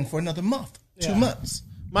gone again for another month, 2 months.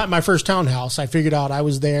 My first townhouse, I figured out I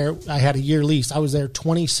was there. I had a year lease. I was there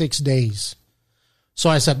 26 days. So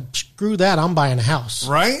I said, screw that. I'm buying a house.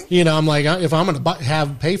 Right? I'm like, if I'm going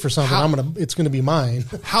to pay for something, it's going to be mine.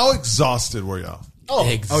 How exhausted were y'all?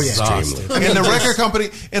 Exhausted. And the record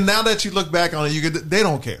company, and now that you look back on it, they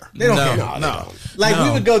don't care. They don't care. No. Like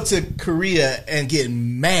we would go to Korea and get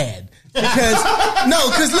mad.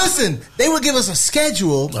 Because listen, they would give us a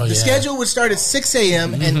schedule. The schedule would start at 6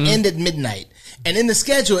 a.m. and end at midnight. And in the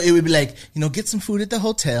schedule, it would be like, get some food at the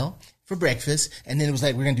hotel for breakfast. And then it was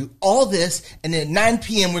like, we're going to do all this. And then at 9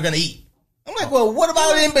 p.m., we're going to eat. I'm like, well, what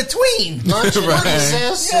about in between? Lunch and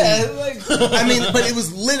recess. But it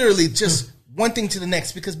was literally just one thing to the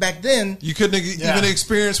next because back then you couldn't even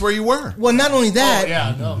experience where you were. Well, not only that,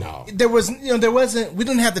 there wasn't. We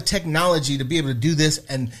didn't have the technology to be able to do this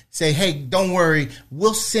and say, "Hey, don't worry,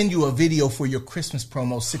 we'll send you a video for your Christmas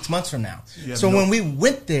promo 6 months from now." When we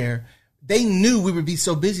went there, they knew we would be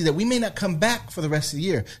so busy that we may not come back for the rest of the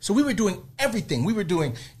year. So we were doing everything. We were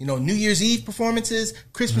doing, New Year's Eve performances,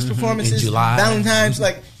 Christmas performances, July. Valentine's,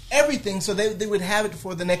 like everything. So they would have it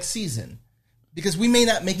for the next season. Because we may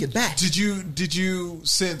not make it back. Did you,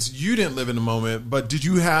 since you didn't live in the moment, but did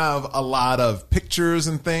you have a lot of pictures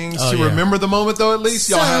and things to remember the moment, though, at least?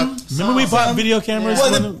 Remember we bought video cameras?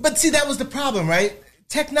 Well, but see, that was the problem, right?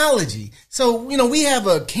 Technology. So, we have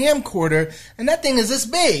a camcorder and that thing is this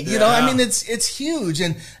big, it's huge.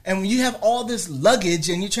 And when you have all this luggage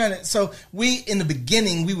and you're trying to, so in the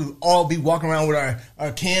beginning, we would all be walking around with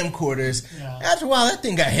our camcorders. Yeah. After a while, that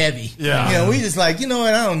thing got heavy. Yeah. We just like,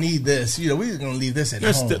 what, I don't need this. We're just going to leave this at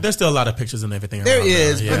home. There's still a lot of pictures and everything. There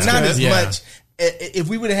is, but not as much. If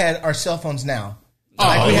we would have had our cell phones now.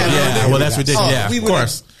 Well, that's ridiculous. Of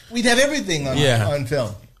course. We'd have everything on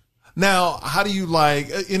film. Now, how do you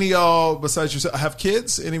any of y'all besides yourself have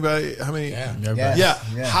kids? Anybody? How many? Yeah.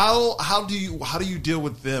 How do you deal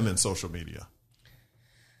with them in social media?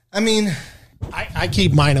 I mean, I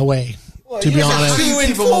keep mine away. To be honest, 2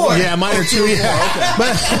 and 4. Yeah, mine are 2. Yeah.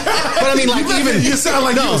 But I mean, like even you sound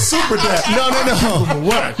like you're super dad. No.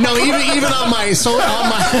 What? No, even on my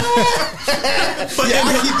But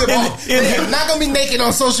I keep them all. They're not gonna be naked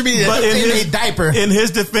on social media. But in a diaper. In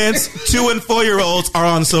his defense, 2 and 4-year-olds are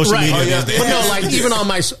on social media. But no, like even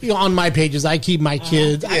on my pages, I keep my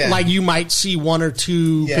kids. Like you might see 1 or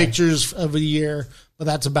 2 pictures of a year. But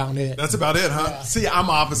that's about it. That's about it, huh? Yeah. See, I'm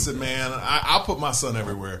opposite, man. I'll put my son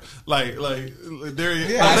everywhere. Like there.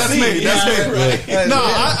 That's me. That's me. No,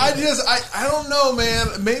 I don't know,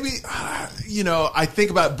 man. Maybe I think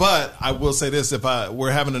about. But I will say this: if we're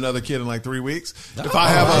having another kid in like 3 weeks, if I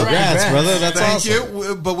have congrats, brother. That's awesome.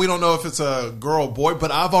 You. But we don't know if it's a girl or boy. But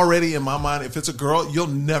I've already in my mind, if it's a girl, you'll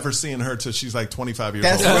never see her till she's like 25 years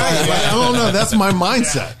old. That's right. Like, I don't know. That's my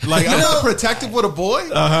mindset. Like I'm not protective with a boy,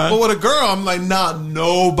 but with a girl, I'm like, nah.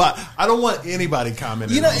 Nobody. I don't want anybody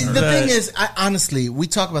commenting. The thing is, honestly, we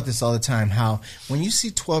talk about this all the time. How when you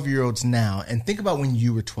see 12-year-olds now, and think about when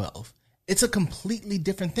you were 12, it's a completely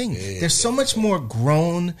different thing. There's so much more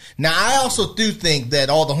grown. Now, I also do think that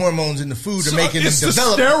all the hormones in the food are making them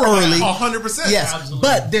develop early. 100%. Yes, Absolutely.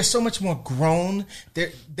 but there's so much more grown.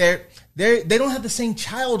 They don't have the same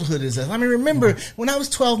childhood as us. I mean, remember when I was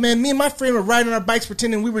 12, man, me and my friend were riding our bikes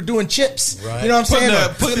pretending we were doing chips. Right. You know what I'm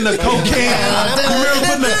saying? Putting the coke can. Remember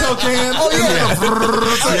putting the coke can? Oh yeah.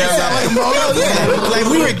 Like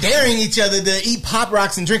we were daring each other to eat Pop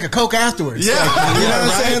Rocks and drink a Coke afterwards. Yeah. Like, you know what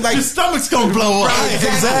I'm saying? Like your stomach's gonna blow up. Right,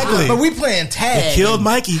 exactly. But we playing tag. It killed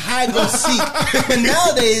Mikey. Hide go seek. And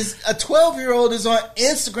nowadays, a 12-year-old is on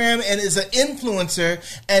Instagram and is an influencer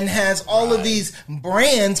and has all of these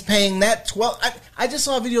brands paying that 12. I just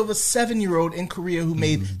saw a video of a 7-year-old in Korea who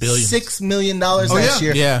made Billions. $6 million last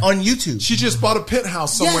year Yeah. on YouTube. She just bought a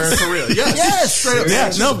penthouse somewhere Yes. in Korea. Yes. Yes. Straight up.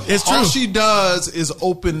 Yeah, no, it's All true. she does is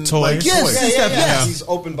open Toys. like Yes, toys. yeah, yeah, yeah. He's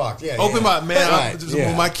open box. Yeah, Open my man. Right, yeah.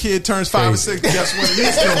 When my kid turns 5 or 6, guess what he's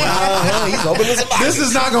doing? He's open as a box. This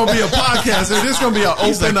is not going to be a podcast. This is going to be an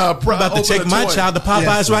open. I'm about to take my child to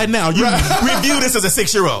Popeyes right now. You review this as a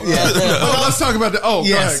 6-year-old. Oh, let's talk about the. Oh,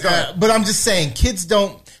 Yes, go ahead. but I'm just saying, kids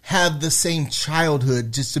don't have the same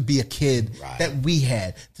childhood just to be a kid that we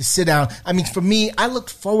had to sit down. I mean, for me, I looked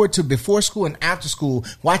forward to before school and after school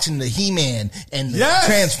watching the He-Man and the Yes.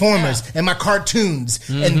 Transformers and my cartoons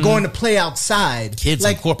and going to play outside. Kids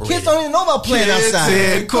like Incorporated. kids don't even know about playing Kids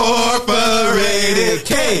outside. Incorporated.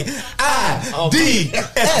 K-I-D.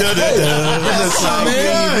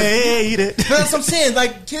 But that's what I'm saying.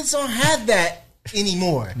 Like, kids don't have that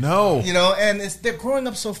anymore. No. You know, and they're growing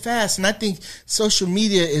up so fast. And I think social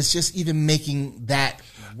media is just even making that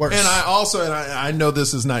worse. And I also, and I know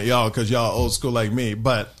this is not y'all because y'all old school like me,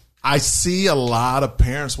 but I see a lot of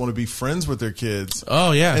parents want to be friends with their kids.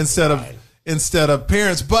 Oh, yeah. Instead of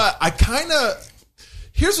parents. But I kind of,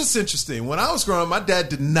 here's what's interesting. When I was growing up, my dad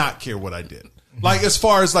did not care what I did. Like, as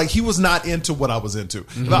far as, like, he was not into what I was into.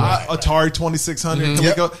 Atari 2600,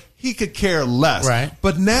 Coleco, he could care less. Right.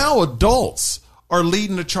 But now adults are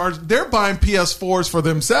leading the charge. They're buying PS4s for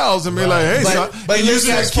themselves and be like, hey, son, but and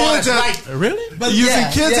using listen, his kids as, Really? But using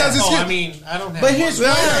yeah, kids yeah. as his Oh, kids. I mean, I don't have. But here's one.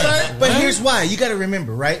 why. But here's why. You got to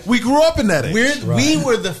remember, right? We grew up in that age. We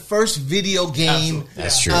were the first video game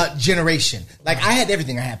That's true. generation. Like, I had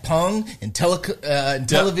everything. I had Pong and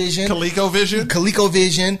television.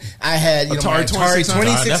 ColecoVision. I had my Atari Atari 2600.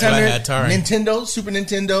 2600, That's what I had, Atari. Nintendo, Super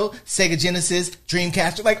Nintendo, Sega Genesis,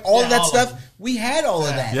 Dreamcast. Like, all of that all stuff. of them. We had all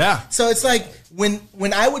of that. Yeah. So it's like when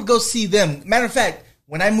I would go see them. Matter of fact,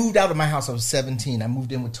 when I moved out of my house, I was 17. I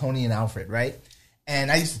moved in with Tony and Alfred, right?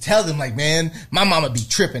 And I used to tell them, like, man, my mama be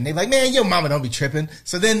tripping. They're like, man, your mama don't be tripping.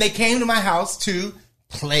 So then they came to my house to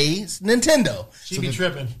play Nintendo. She be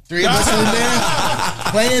tripping. Three of us in there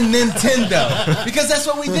playing Nintendo because that's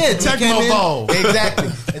what we did. We Tecmo came in- Bowl. Exactly.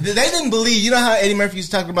 They didn't believe. You know how Eddie Murphy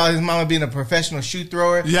used to talk about his mama being a professional shoe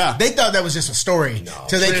thrower? Yeah. They thought that was just a story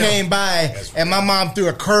till they came by and my mom threw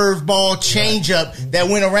a curveball changeup that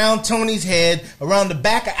went around Tony's head, around the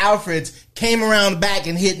back of Alfred's, came around the back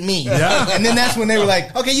and hit me. Yeah. And then that's when they were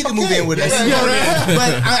like, okay, you can move in with us.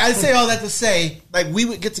 But I say all that to say, like, we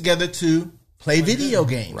would get together to play video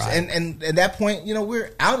games. And at that point, you know,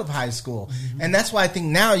 we're out of high school. And that's why I think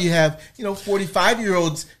now you have,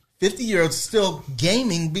 45-year-olds, 50-year-olds still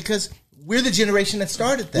gaming because we're the generation that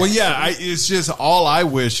started that. Well, yeah, it's just all I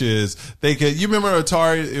wish is they could. You remember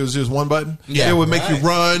Atari? It was just one button. Yeah. It would make you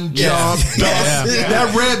run, jump, dunk. Yeah.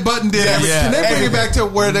 That red button did everything. Yeah. Can they bring it back to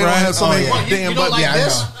where they don't have so many damn you don't buttons? like Yeah, I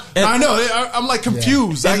this? know. I know. I'm like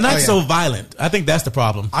confused. And not yeah. so violent. I think that's the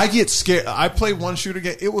problem. I get scared. I played one shooter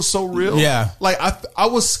game. It was so real. Yeah. Like I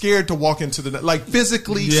was scared to walk into the like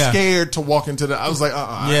physically scared to walk into the. I was like,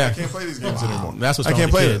 I can't play these games anymore. That's what's I wrong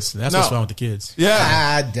can't with the play kids. this. That's what's wrong with the kids.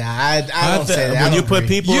 Yeah. I don't say that. When you put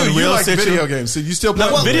people in You real like video situations. games, so you still play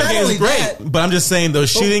Well, Video not games only is great, that- but I'm just saying those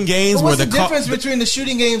shooting games But where what's the the difference between the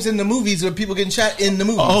shooting games and the movies where people getting shot in the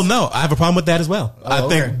movies? Oh no, I have a problem with that as well. I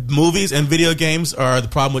okay. think movies and video games are the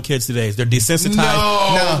problem with kids today. They're desensitized.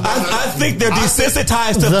 I think they're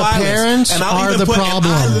desensitized to The violence. parents and I'll are even the put, and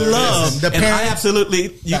problem. I love, The and I parents-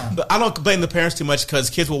 absolutely, I don't blame the parents too much because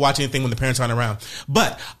kids will watch anything when the parents aren't around.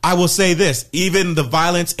 But I will say this, even the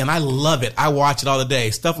violence, and I love it. I watch it all the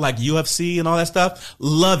day. Stuff like UFC and all that stuff,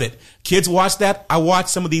 love it. Kids watch that. I watch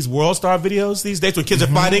some of these World Star videos these days when kids are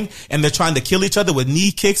fighting and they're trying to kill each other with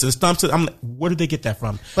knee kicks and stumps. I'm like, where did they get that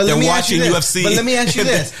from? But They're let me ask you watching this. UFC. But let me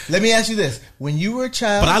ask you this. When you were a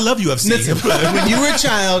child, But I love UFC. Listen, when you were a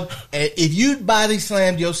child, if you body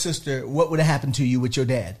slammed your sister, what would have happened to you with your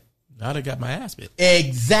dad? I'd have got my ass bit.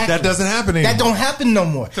 Exactly. That doesn't happen anymore. That don't happen no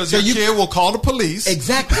more. Because your kid will call the police.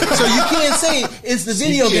 Exactly. So you can't say it's the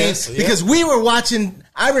video games because we were watching.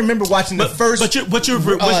 I remember watching the first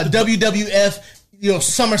WWF.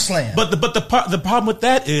 SummerSlam. But the problem with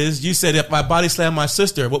that is you said if I body slam my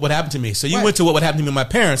sister, what would happen to me? So you went to what would happen to me with my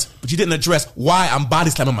parents, but you didn't address why I'm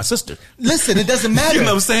body slamming my sister. Listen, it doesn't matter. You know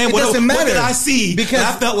what I'm saying? It doesn't matter. What did I see? Because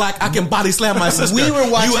I felt like I can body slam my sister. We were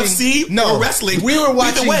watching UFC or wrestling. We were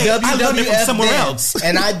watching WWF I learned it from somewhere else.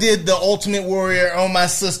 And I did the Ultimate Warrior on my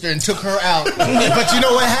sister and took her out. But you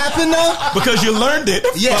know what happened though? Because you learned it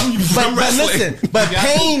from wrestling. But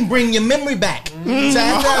pain bring your memory back. So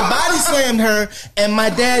after I body slammed her and my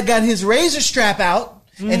dad got his razor strap out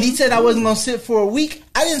and he said I wasn't going to sit for a week,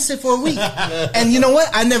 I didn't sit for a week. And you know what?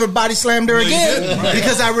 I never body slammed her again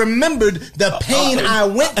because I remembered the pain I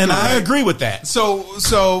went through. And I agree with that. So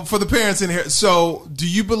for the parents in here, so do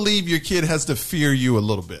you believe your kid has to fear you a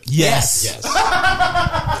little bit? Yes.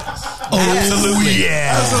 Absolutely.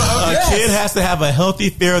 A kid has to have a healthy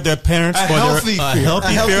fear of their parents, A healthy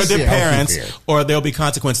fear of their parents, or there'll be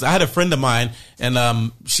consequences. I had a friend of mine,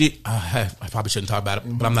 and she, I probably shouldn't talk about it,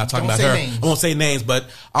 but I'm not talking about her. Names. I won't say names, but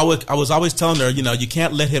I was always telling her, you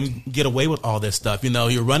can't let him get away with all this stuff.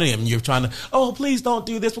 You're running him, you're trying to, oh, please don't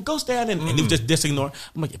do this. Well, go stand in. And he was just disignore.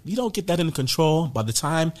 I'm like, if you don't get that under control, by the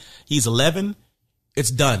time he's 11, it's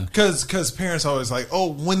done. Because parents always like,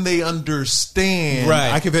 oh, when they understand,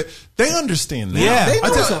 right? They understand now. Yeah,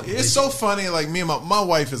 it's so funny. Like me and my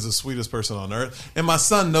wife is the sweetest person on earth, and my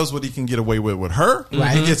son knows what he can get away with her.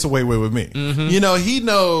 Right. He gets away with me. Mm-hmm. He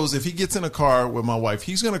knows if he gets in a car with my wife,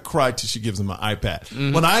 he's gonna cry till she gives him an iPad.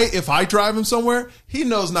 Mm-hmm. If I drive him somewhere, he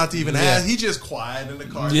knows not to even ask. He just quiet in the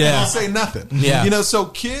car. Yeah, he don't say nothing. Yeah, so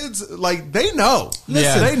kids they know.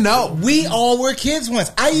 Listen, they know. We all were kids once.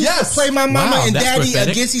 I used to play my mama and daddy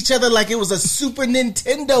against each other like it was a Super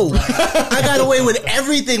Nintendo. I got away with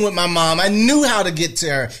everything with my mom. I knew how to get to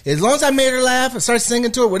her. As long as I made her laugh and started singing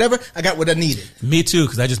to her, whatever, I got what I needed. Me too,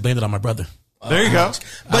 because I just blamed it on my brother. There you go.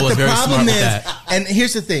 But the problem is, and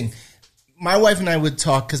here's the thing, my wife and I would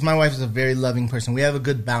talk because my wife is a very loving person. We have a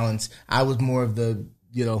good balance. I was more of the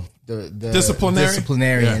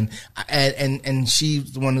disciplinarian, and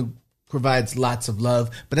she's the one who provides lots of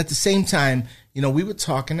love. But at the same time, we would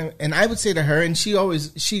talk, and I would say to her, and she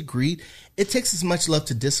agreed, it takes as much love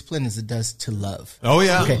to discipline as it does to love. Oh,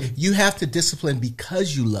 yeah. Okay, you have to discipline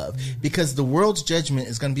because you love, because the world's judgment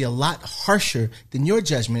is going to be a lot harsher than your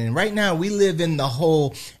judgment. And right now, we live in the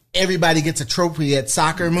whole everybody gets a trophy at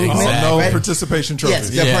soccer movement. Exactly. Participation trophy. Yes,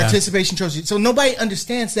 the participation trophy. So nobody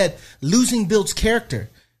understands that losing builds character.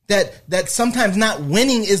 That sometimes not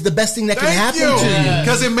winning is the best thing that can happen to you,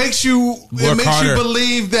 because it makes you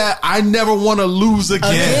believe that I never want to lose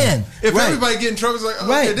again. If everybody getting trophies, like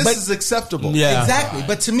okay, this is acceptable. Yeah, exactly.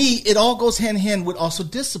 But to me, it all goes hand in hand with also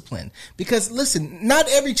discipline. Because listen, not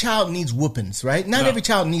every child needs whoopings, right? Not every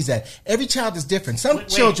child needs that. Every child is different. Some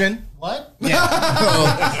children. What?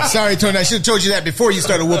 Yeah. Sorry, Tony. I should have told you that before you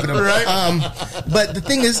started whooping them. Right. But the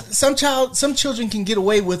thing is, some children can get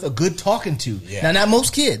away with a good talking to. Yeah. Now, not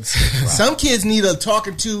most kids. Right. Some kids need a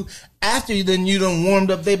talking to after you done warmed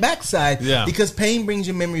up their backside. Yeah. Because pain brings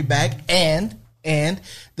your memory back. And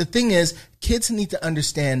the thing is, kids need to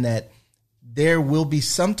understand that there will be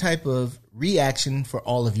some type of reaction for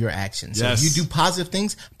all of your actions. So if you do positive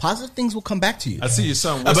things will come back to you. I see your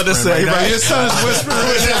son whispering. I'm about to say, right? Your son's whispering.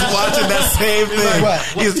 We're just watching that same thing. Like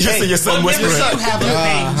He's kissing your son whispering.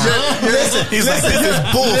 He's like, this is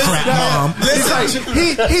bullcrap, Mom. He's like,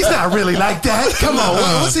 he's not really like that. Come on,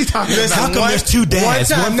 what's he talking about? How come there's two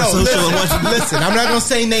dads? One for social and one for... Listen, I'm not going to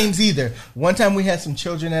say names either. One time we had some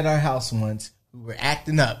children at our house once who were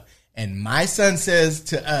acting up, and my son says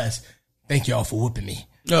to us, "Thank y'all for whooping me."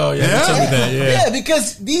 Oh, yeah. Tell me that, yeah,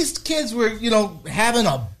 because these kids were, having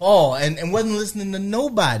a ball and wasn't listening to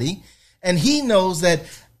nobody. And he knows that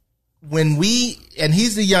when and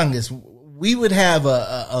he's the youngest, we would have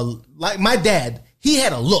like my dad, he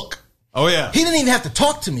had a look. Oh, yeah. He didn't even have to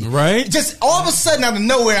talk to me. Right. Just all of a sudden out of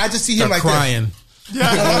nowhere, I just see him like crying. You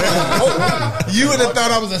would have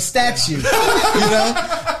thought I was a statue,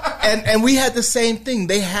 And we had the same thing.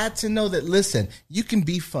 They had to know that, listen, you can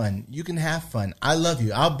be fun. You can have fun. I love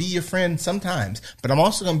you. I'll be your friend sometimes, but I'm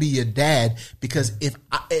also going to be your dad, because if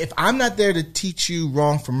I'm not there to teach you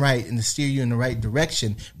wrong from right and to steer you in the right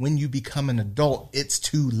direction, when you become an adult, it's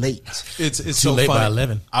too late. It's too so late funny. By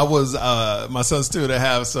 11. I was, my son's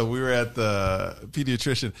 2.5, so we were at the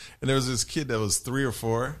pediatrician, and there was this kid that was 3 or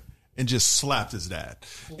 4. and just slapped his dad.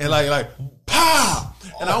 And like, pow!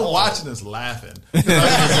 And I'm watching this laughing.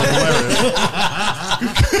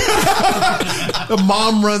 The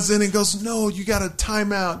mom runs in and goes, no, you got a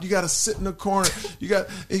timeout. You got to sit in the corner.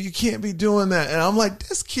 You can't be doing that. And I'm like,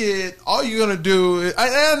 this kid, all you're going to do is,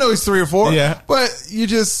 I know he's 3 or 4, but you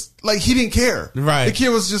just, like, he didn't care. Right. The kid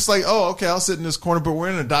was just like, oh, okay, I'll sit in this corner, but we're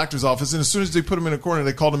in a doctor's office. And as soon as they put him in a corner,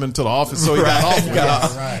 they called him into the office. So he got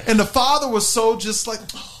off. Right. And the father was so just like,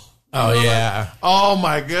 oh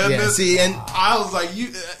my goodness. Yeah, see, and I was like,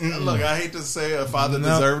 look, I hate to say a father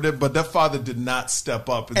deserved it, but that father did not step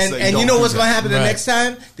up and say, and you know what's going to happen the next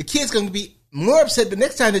time? The kid's going to be more upset the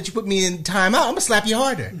next time that you put me in timeout. I'm going to slap you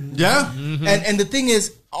harder. Yeah. Mm-hmm. And the thing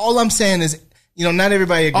is, all I'm saying is, not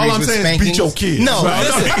everybody agrees with spankings. All I'm saying is beat your kids. No,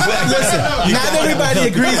 listen. Not everybody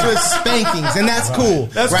agrees with spankings, and that's cool.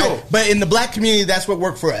 That's right? cool. But in the black community, that's what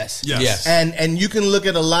worked for us. Yes. And you can look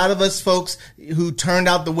at a lot of us folks who turned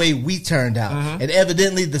out the way we turned out, and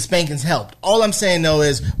evidently the spankings helped. All I'm saying, though,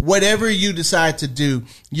 is whatever you decide to do,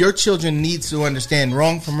 your children need to understand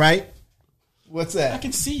wrong from right. What's that? I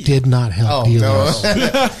can see you. Did not help you. No.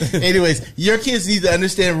 Anyways, your kids need to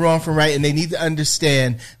understand wrong from right, and they need to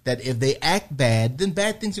understand that if they act bad, then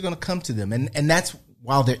bad things are going to come to them. And that's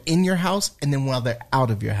while they're in your house and then while they're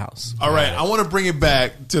out of your house. All right, I want to bring it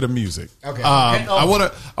back to the music. Okay. I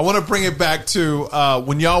want to bring it back to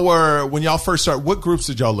when y'all first started. What groups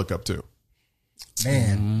did y'all look up to?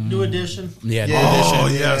 Man. New Edition. Yeah. Oh,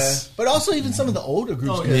 yes. But also even some of the older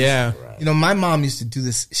groups. Oh, 'cause, Yeah. You know, my mom used to do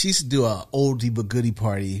this. She used to do a oldie but goodie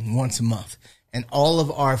party once a month. And all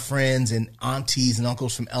of our friends and aunties and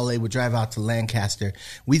uncles from LA would drive out to Lancaster.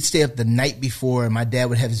 We'd stay up the night before, and my dad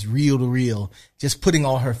would have his reel-to-reel, just putting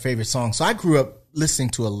all her favorite songs. So I grew up listening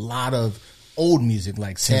to a lot of old music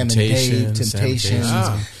like Sam and Dave, Temptations,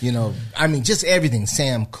 you know, I mean, just everything.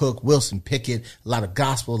 Sam Cooke, Wilson Pickett, a lot of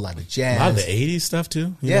gospel, a lot of jazz. A lot of the 80s stuff,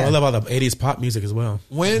 too. You know, I love all the 80s pop music as well.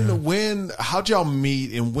 How'd y'all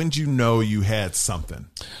meet, and when did you know you had something?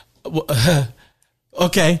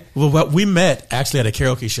 Okay. Well, we met actually at a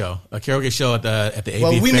karaoke show at the AV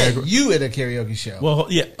Well, we Fair. met you at a karaoke show. Well,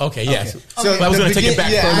 yeah. Okay. Yes. So I was going to take it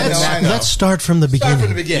back further. I know. Let's start from the beginning. Start from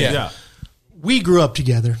the beginning. Yeah. We grew up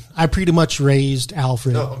together. I pretty much raised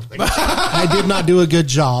Alfred. I did not do a good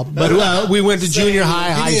job, but we went to junior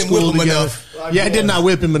high, high didn't school whip him together. enough. Yeah, I did not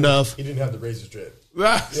whip him enough. He didn't have the razor strip. Or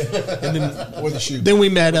the shoe. Then we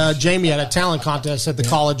met Jamie at a talent contest at the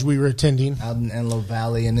college we were attending. Out in Antelope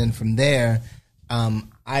Valley, and then from there,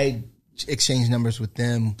 I exchanged numbers with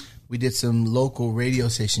them. We did some local radio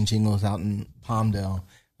station jingles out in Palmdale,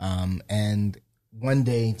 and one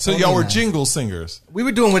day, So Tony y'all were and I- jingle singers. We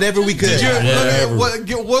were doing whatever we could.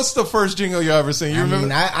 What's the first jingle you ever sing? You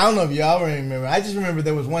remember? I don't know if y'all remember. I just remember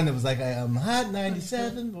there was one that was like Hot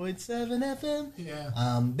 97.7 FM.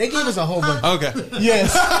 Yeah. They gave us a whole bunch. Okay.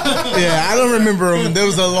 Yes. Yeah, I don't remember them. There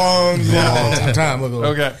was a long time ago.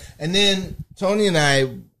 Okay. And then Tony and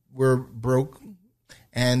I were broke,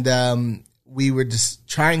 and we were just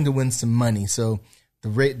trying to win some money. So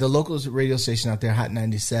the local radio station out there, Hot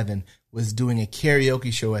 97, was doing a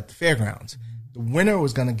karaoke show at the fairgrounds. The winner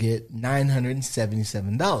was going to get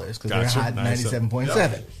 $977 because they're Gotcha. Hot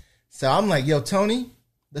 97.7. So I'm like, yo, Tony,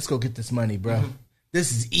 let's go get this money, bro.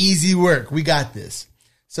 This is easy work. We got this.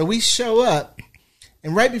 So we show up,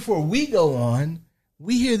 and right before we go on,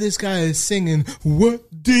 we hear this guy singing, "What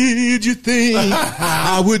did you think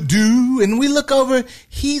I would do?" And we look over,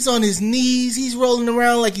 he's on his knees, he's rolling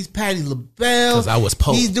around like he's Patti LaBelle. 'Cause I was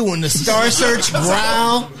Pope. He's doing the Star Search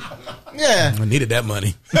growl. Yeah. I needed that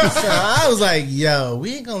money. So I was like, yo,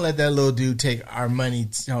 we ain't gonna let that little dude take our money,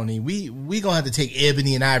 Tony. We gonna have to take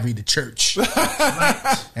Ebony and Ivory to church.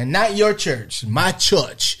 And not your church, my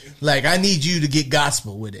church. Like, I need you to get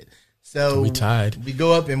gospel with it. So We tied. We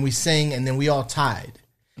go up and we sing, and then we all tied.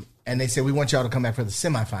 And they said, we want y'all to come back for the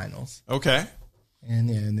semifinals. Okay. And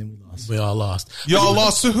then we lost. We all lost. Y'all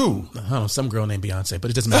lost to who? I don't know, some girl named Beyonce,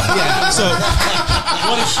 but it doesn't matter. So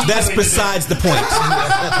that's besides the point.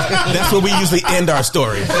 That's where we usually end our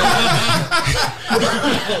story. But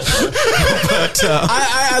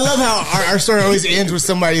I love how our story always ends with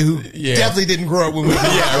somebody who definitely didn't grow up when we were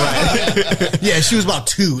right. Yeah, she was about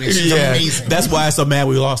 2, and she's amazing. That's why I'm so mad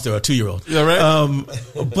we lost her, a 2-year-old. Yeah, right.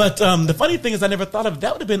 But the funny thing is, I never thought of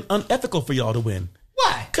that. Would have been unethical for y'all to win.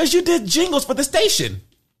 Why? Because you did jingles for the station.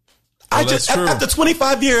 that's true. After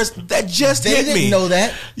 25 years, that just They hit me. didn't know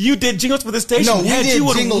that. You did jingles for the station. No, we Had did you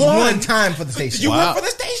would've jingles won, one time for the station. You Wow. went for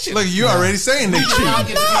the station. Look, you already saying they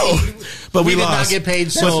cheated. But we We did lost. not get paid.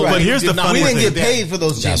 That's So, right. But here's the funny We thing. didn't get paid for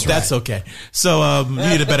those jingles. That's okay. So you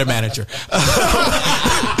need a better manager.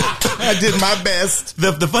 I did my best.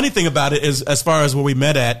 The funny thing about it is, as far as where we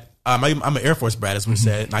met at, I'm an Air Force brat, as we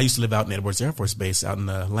said, and I used to live out in Edwards Air Force Base out in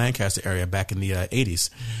the Lancaster area back in the 80s.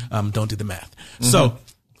 Don't do the math. So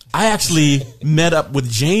I actually met up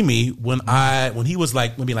with Jamie when he was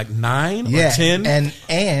like maybe like 9 or 10.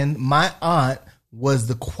 And my aunt was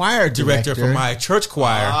the choir director for my church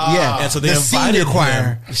choir. Yeah. And so they invited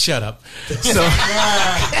choir. him. Shut up. So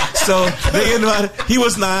they invited, he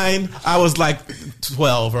was 9, I was like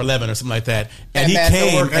 12 or 11 or something like that. And he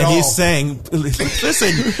came and he sang.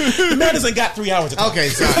 Listen, the man hasn't got 3 hours. Okay,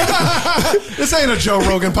 sorry. This ain't a Joe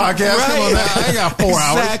Rogan podcast. Right. Come on, man. I ain't got 4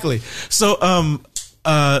 hours. Exactly. So,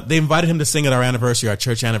 they invited him to sing at our anniversary, our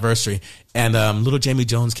church anniversary, and little Jamie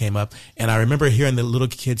Jones came up, and I remember hearing the little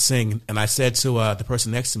kid sing, and I said to the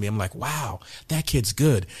person next to me, I'm like, wow, that kid's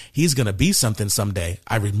good. He's going to be something someday.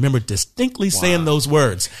 I remember distinctly saying those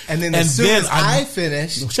words. And then as soon as I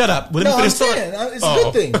finished... Shut up. No, I'm saying, it's a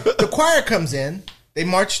good thing. The choir comes in, they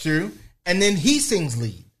march through, and then he sings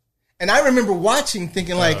lead. And I remember watching,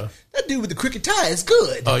 thinking like, that dude with the crooked tie is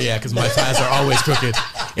good. Oh yeah, because my ties are always crooked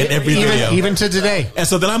in every video, even to today. And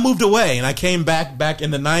so then I moved away, and I came back in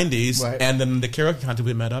the 90s, Right. and then the karaoke contest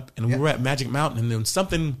we met up, and we were at Magic Mountain, and then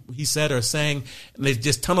something he said or sang, and they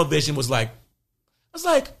just tunnel vision was like, I was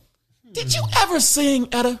like, did you ever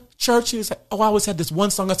sing at a church? He was like, oh, I always had this one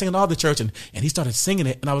song I sang in all the church, and he started singing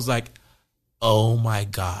it, and I was like, oh my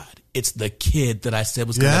God. It's the kid that I said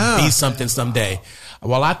was going to be something someday.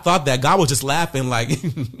 Well, I thought that God was just laughing like,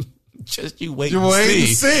 just you wait and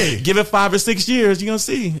see. Give it 5 or 6 years, you're going to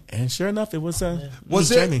see. And sure enough, it was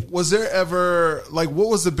Jamie. Was there ever, like, what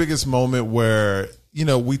was the biggest moment where, you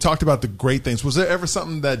know, we talked about the great things. Was there ever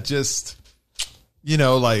something that just, you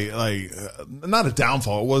know, like not a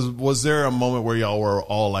downfall. Was there a moment where y'all were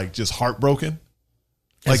all like just heartbroken?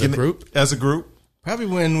 As like a group? As a group? Probably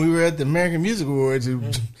when we were at the American Music Awards.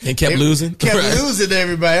 And kept losing? Losing to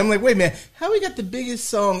everybody. I'm like, wait, man, how we got the biggest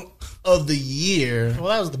song of the year? Well,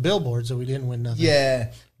 that was the Billboard, so we didn't win nothing.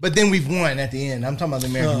 Yeah. But then we've won at the end. I'm talking about the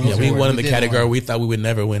American Music we Awards. won in the category we thought we would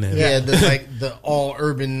never win in. Yeah, the all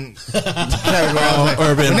urban category. All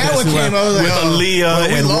urban. When that one came, I was like, with Aaliyah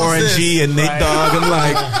and Warren G and Nate Dogg. I'm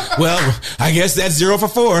like, well, I guess that's 0 for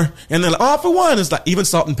 4. And then like, all for 1. It's like even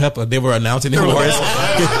Salt and Pepper. They were announcing the awards.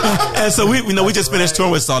 And so we just finished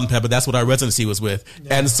touring with Salt and Pepper. That's what our residency was with.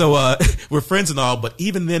 Yeah. And so we're friends and all. But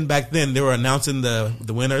even then, back then, they were announcing the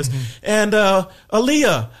winners. And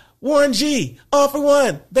Aaliyah, Warren G, All for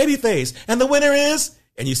 1, Babyface. And the winner is,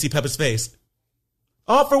 and you see Pepper's face,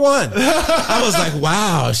 All for 1. I was like,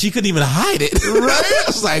 wow, she couldn't even hide it. Right? I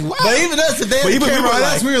was like, wow. But even us, if they had the camera on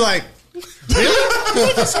us, we were like,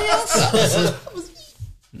 really?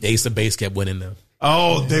 Ace of Base kept winning them.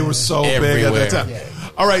 Oh, they were so everywhere. big at that time. Yeah.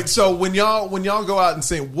 All right, so when y'all go out and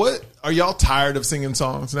sing, what are y'all tired of singing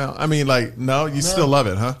songs now? I mean, like, no, you still love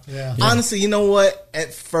it, huh? Yeah. Honestly, you know what?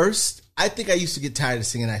 At first, I think I used to get tired of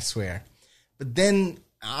singing, I swear. But then,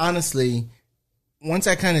 honestly, once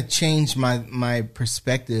I kind of changed my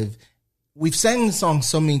perspective, we've sang the song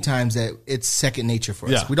so many times that it's second nature for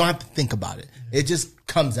us. Yeah. We don't have to think about it. It just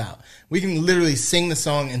comes out. We can literally sing the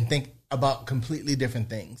song and think about completely different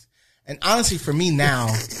things. And honestly, for me now,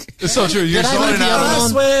 it's so true. You're zoning out. I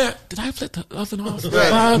swear. Did I flip the oven off?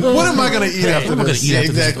 Right. What am I going to eat after this?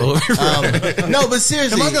 No, but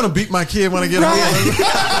seriously, am I going to beat my kid when I get home?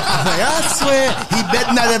 I swear, he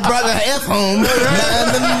better not have brought the F home.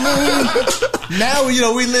 Now,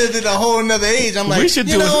 we lived in a whole nother age. I'm like,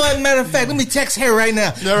 you know what? Matter of fact, let me text her right now.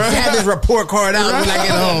 Have his report card out when I get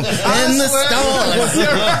home. And the stars.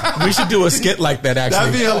 We should do a skit like that,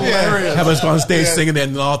 actually. That'd be hilarious. Have us on stage singing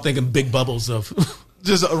and all thinking big bubbles of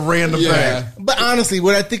just a random thing. But honestly,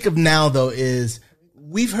 what I think of now, though, is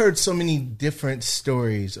we've heard so many different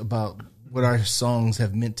stories about what our songs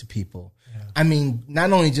have meant to people. Yeah. I mean,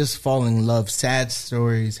 not only just falling in love, sad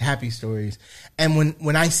stories, happy stories. And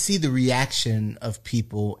when I see the reaction of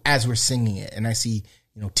people as we're singing it, and I see,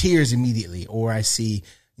 tears immediately, or I see,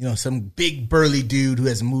 some big burly dude who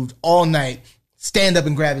has moved all night stand up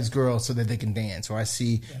and grab his girl so that they can dance, or I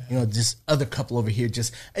see, just other couple over here.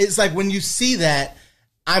 It's like when you see that,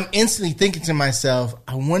 I'm instantly thinking to myself,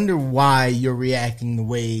 I wonder why you're reacting the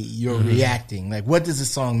way you're reacting. Like, what does this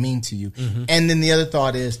song mean to you? Mm-hmm. And then the other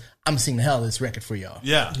thought is, I'm singing the hell of this record for y'all.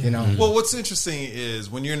 Yeah. Well, what's interesting is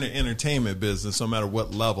when you're in the entertainment business, no matter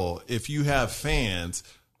what level, if you have fans,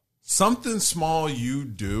 something small you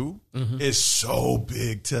do is so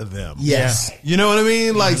big to them. Yes. You know what I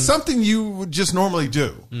mean? Like something you would just normally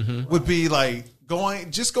do would be like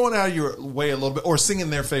going out of your way a little bit or singing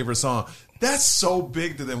their favorite song. That's so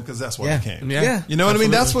big to them because that's what it became. Yeah. You know what I mean?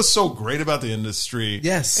 That's what's so great about the industry.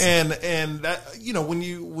 Yes. And that, you know,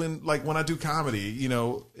 when I do comedy, you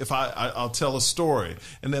know, if I'll tell a story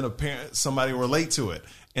and then somebody will relate to it.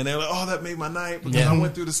 And they're like, oh, that made my night because I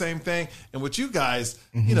went through the same thing. And with you guys,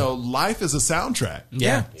 you know, life is a soundtrack.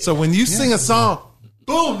 Yeah. So when you sing a song,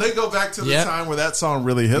 boom, they go back to the time where that song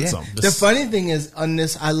really hits them. The funny thing is, on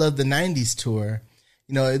this I Love the 90s tour,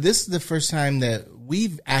 you know, this is the first time that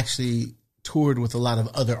we've actually toured with a lot of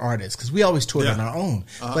other artists because we always toured on our own.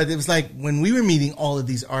 But it was like when we were meeting all of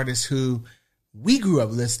these artists who we grew up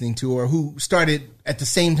listening to or who started at the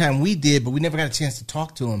same time we did, but we never got a chance to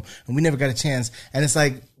talk to them and we never got a chance. And it's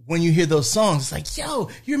like, when you hear those songs, it's like, yo,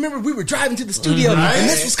 you remember we were driving to the studio and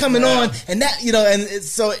this was coming on and that, you know, and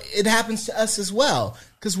so it happens to us as well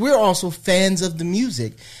because we're also fans of the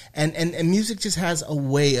music and music just has a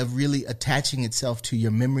way of really attaching itself to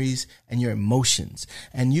your memories and your emotions.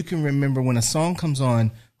 And you can remember when a song comes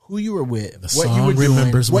on, who you were with, what you were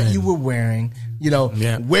doing, what you were wearing, you know,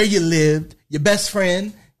 where you lived, your best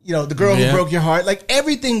friend, you know, the girl who broke your heart, like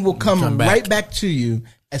everything will come right back to you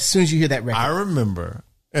as soon as you hear that record. I remember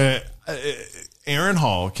Aaron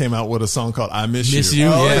Hall came out with a song called I Miss You.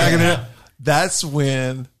 Back in there. That's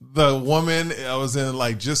when the woman, I was in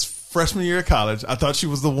like just freshman year of college. I thought she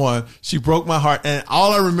was the one. She broke my heart. And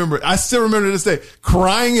all I remember, I still remember to this day,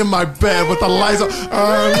 crying in my bed with the lights on.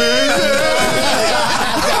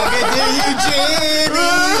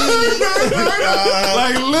 I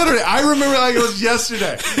like literally, I remember like it was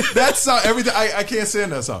yesterday. That song, everything. I can't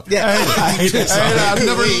stand that song. Yeah, I hate that song. I've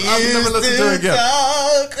never listened to it again.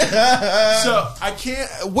 So I can't.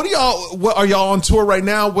 What are y'all on tour right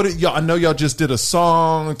now? I know y'all just did a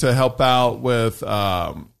song to help out with.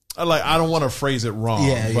 Like I don't want to phrase it wrong.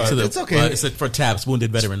 But it's okay. It's for TAPS,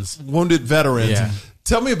 Wounded Veterans. Yeah.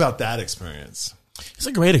 Tell me about that experience. It's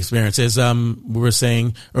a great experience. As we were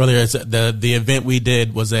saying earlier, it's the event we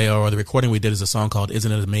did or the recording we did is a song called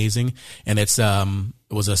 "Isn't It Amazing," and it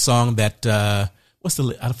was a song that I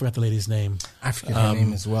forgot the lady's name. I forget her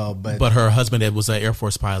name as well, but her husband was an Air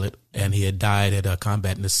Force pilot, and he had died at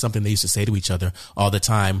combat. And it's something they used to say to each other all the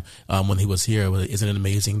time when he was here. Isn't it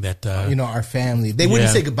amazing that you know, our family? They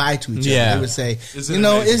wouldn't say goodbye to each other. They would say, isn't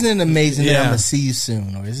it amazing that I'm gonna see you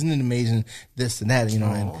soon, or isn't it amazing this and that? You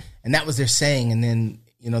know, and that was their saying, and then.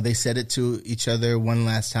 You know, they said it to each other one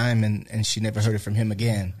last time, and she never heard it from him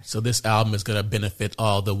again. So this album is going to benefit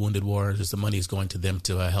all the wounded warriors. The money is going to them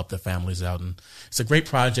to help their families out. And it's a great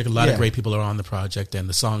project. A lot of great people are on the project, and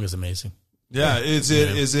the song is amazing. Yeah. Is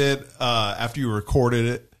it after you recorded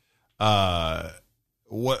it,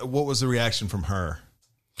 what was the reaction from her?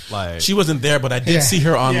 Like she wasn't there, but I did see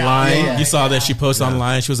her online. You saw that she posted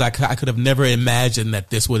online. She was like, I could have never imagined that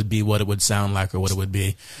this would be what it would sound like or what it would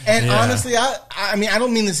be. And honestly, I mean, I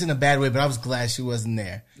don't mean this in a bad way, but I was glad she wasn't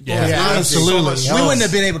there. Absolutely. We wouldn't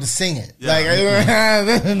have been able to sing it. Yeah. Like,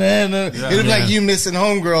 it was like you missing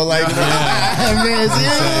Homegirl. Like, I miss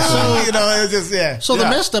you. You know, it was just, So the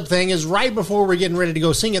messed up thing is right before we're getting ready to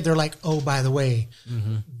go sing it, they're like, oh, by the way,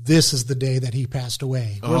 this is the day that he passed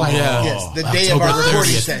away. We're like, yes, the day of our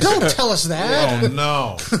recording session. Don't tell us that. Oh,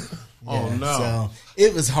 no. Oh, no. So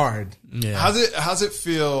it was hard. Yeah. How's it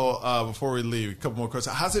feel, before we leave, a couple more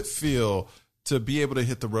questions. How's it feel to be able to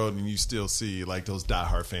hit the road and you still see like those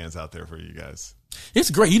diehard fans out there for you guys? It's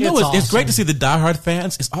great. You know, it's great to see the diehard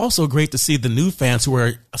fans. It's also great to see the new fans who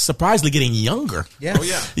are surprisingly getting younger. Yeah. Oh,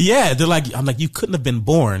 yeah. Yeah. They're like, I'm like, you couldn't have been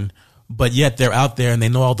born, but yet they're out there and they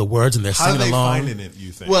know all the words and they're singing along. How are they finding it,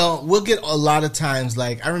 you think? Well, we'll get a lot of times,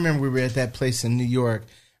 like, I remember we were at that place in New York,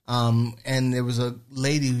 and there was a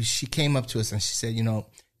lady who she came up to us and she said, you know,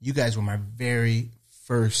 you guys were my very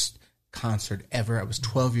first concert ever. I was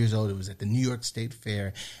 12 years old. It was at the New York State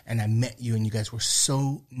Fair, and I met you, and you guys were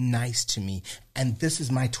so nice to me. And this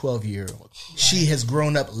is my 12-year-old. She has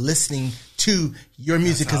grown up listening to your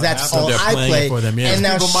music because that's all I play. For them, and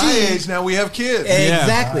now my age, now we have kids.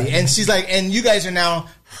 Exactly. And she's like, and you guys are now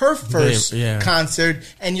her first concert,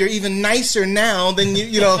 and you're even nicer now than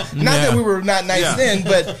you know. Not that we were not nice then,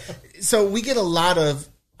 but so we get a lot of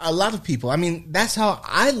people. I mean, that's how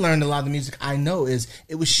I learned a lot of the music I know is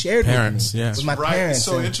it was shared with me, with my parents. It's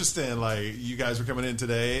so interesting. Like you guys were coming in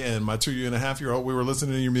today, and my 2.5-year-old, we were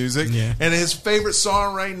listening to your music, and his favorite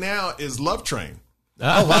song right now is "Love Train."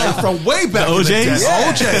 From way back The in the day.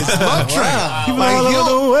 OJs? OJ's Love Train. Wow. People all over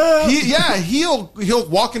the world. He'll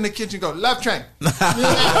walk in the kitchen and go, Love Train.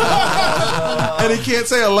 And he can't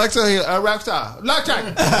say Alexa, Alexa, Love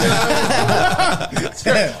Train. It's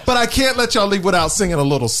great. But I can't let y'all leave without singing a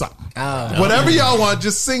little something. Whatever y'all want,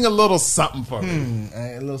 just sing a little something for me.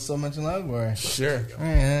 A little So Much in Love, or Sure.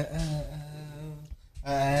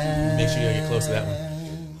 Make sure you get close to that one.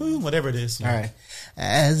 Ooh, whatever it is. all right.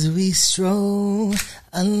 As we stroll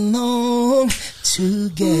along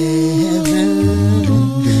together,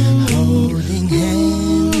 holding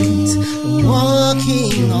hands,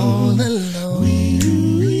 walking all alone.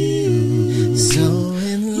 So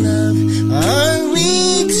in love are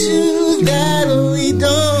we two that we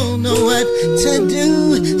don't know what to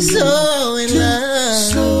do. So in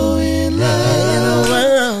love, in a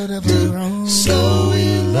world of our own. So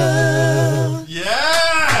in love.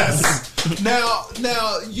 Yes. Now,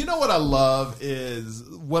 you know what I love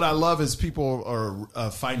is people are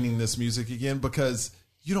finding this music again because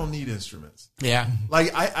you don't need instruments. Yeah.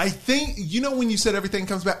 Like I think, when you said everything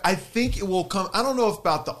comes back, I think it will come. I don't know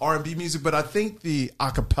about the R&B music, but I think the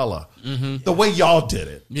acapella, the way y'all did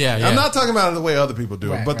it. Yeah. I'm not talking about the way other people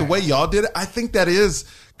do it, but the way y'all did it, I think that is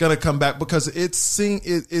gonna come back because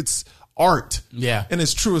it's art. Yeah. In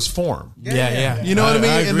its truest form. Yeah. You know what I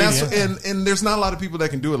mean? I And agree, that's and there's not a lot of people that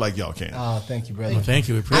can do it like y'all can. Oh, thank you, brother. Well, thank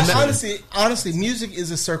you. We appreciate it. Honestly, music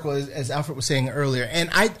is a circle, as Alfred was saying earlier, and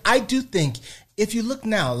I do think if you look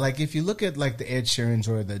now, like if you look at like the Ed Sheerans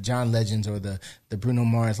or the John Legends or the Bruno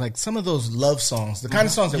Mars, like some of those love songs, the kind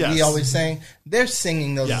of songs that we always sang, they're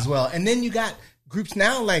singing those as well. And then you got groups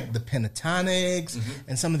now like the Pentatonics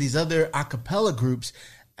and some of these other a cappella groups.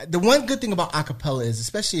 The one good thing about a cappella is,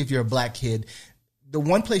 especially if you're a black kid, the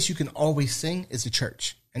one place you can always sing is the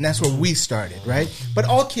church. And that's where we started, right? But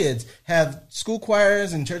all kids have school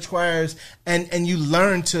choirs and church choirs, and you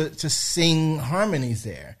learn to sing harmonies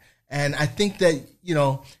there. And I think that,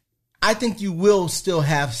 I think you will still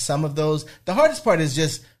have some of those. The hardest part is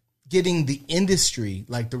just getting the industry,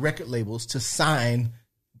 like the record labels, to sign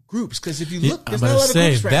groups. Because if you look, there's not a lot of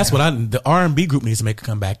groups right that's now. the R&B group needs to make a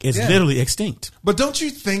comeback. It's literally extinct. But don't you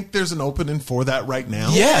think there's an opening for that right now?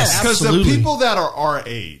 Yes, because the absolutely. people that are our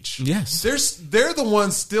age, Yes. they're the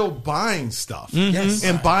ones still buying stuff, Yes.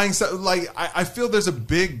 and buying stuff. Like I feel there's a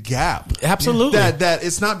big gap, Absolutely. that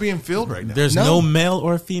it's not being filled right now. There's no male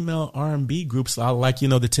or female R&B groups like,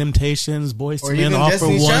 the Temptations, Boys Or to Men, even All for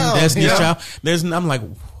Destiny's One, Child. Destiny's Yeah. Child. I'm like,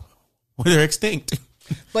 well, they're extinct.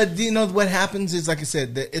 But what happens is, like I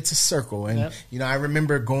said, it's a circle, and I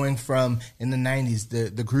remember going from in the '90s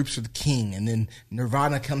the groups were the king, and then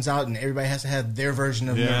Nirvana comes out, and everybody has to have their version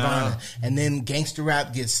of Nirvana, and then gangster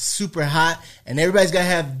rap gets super hot, and everybody's got to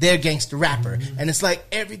have their gangster rapper, and it's like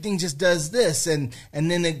everything just does this, and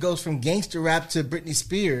then it goes from gangster rap to Britney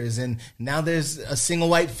Spears, and now there's a single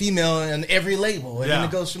white female on every label, and then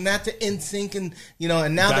it goes from that to NSYNC, and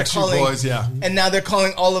and now they're Backstreet calling Boys, and now they're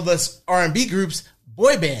calling all of us R&B groups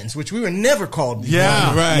boy bands, which we were never called before.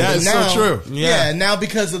 Yeah, Right. Yeah, it's Now- so true. Yeah, now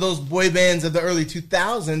because of those boy bands of the early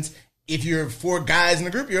 2000s, if you're 4 guys in a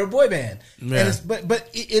group, you're a boy band. Yeah. And but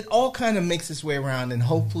it all kind of makes its way around, and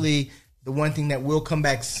hopefully the one thing that will come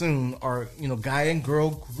back soon are guy and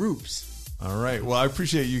girl groups. All right. Well, I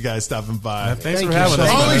appreciate you guys stopping by. Thanks Thank for you having so us.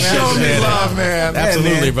 much. Always showing me love, man.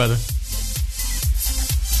 Absolutely, man. brother.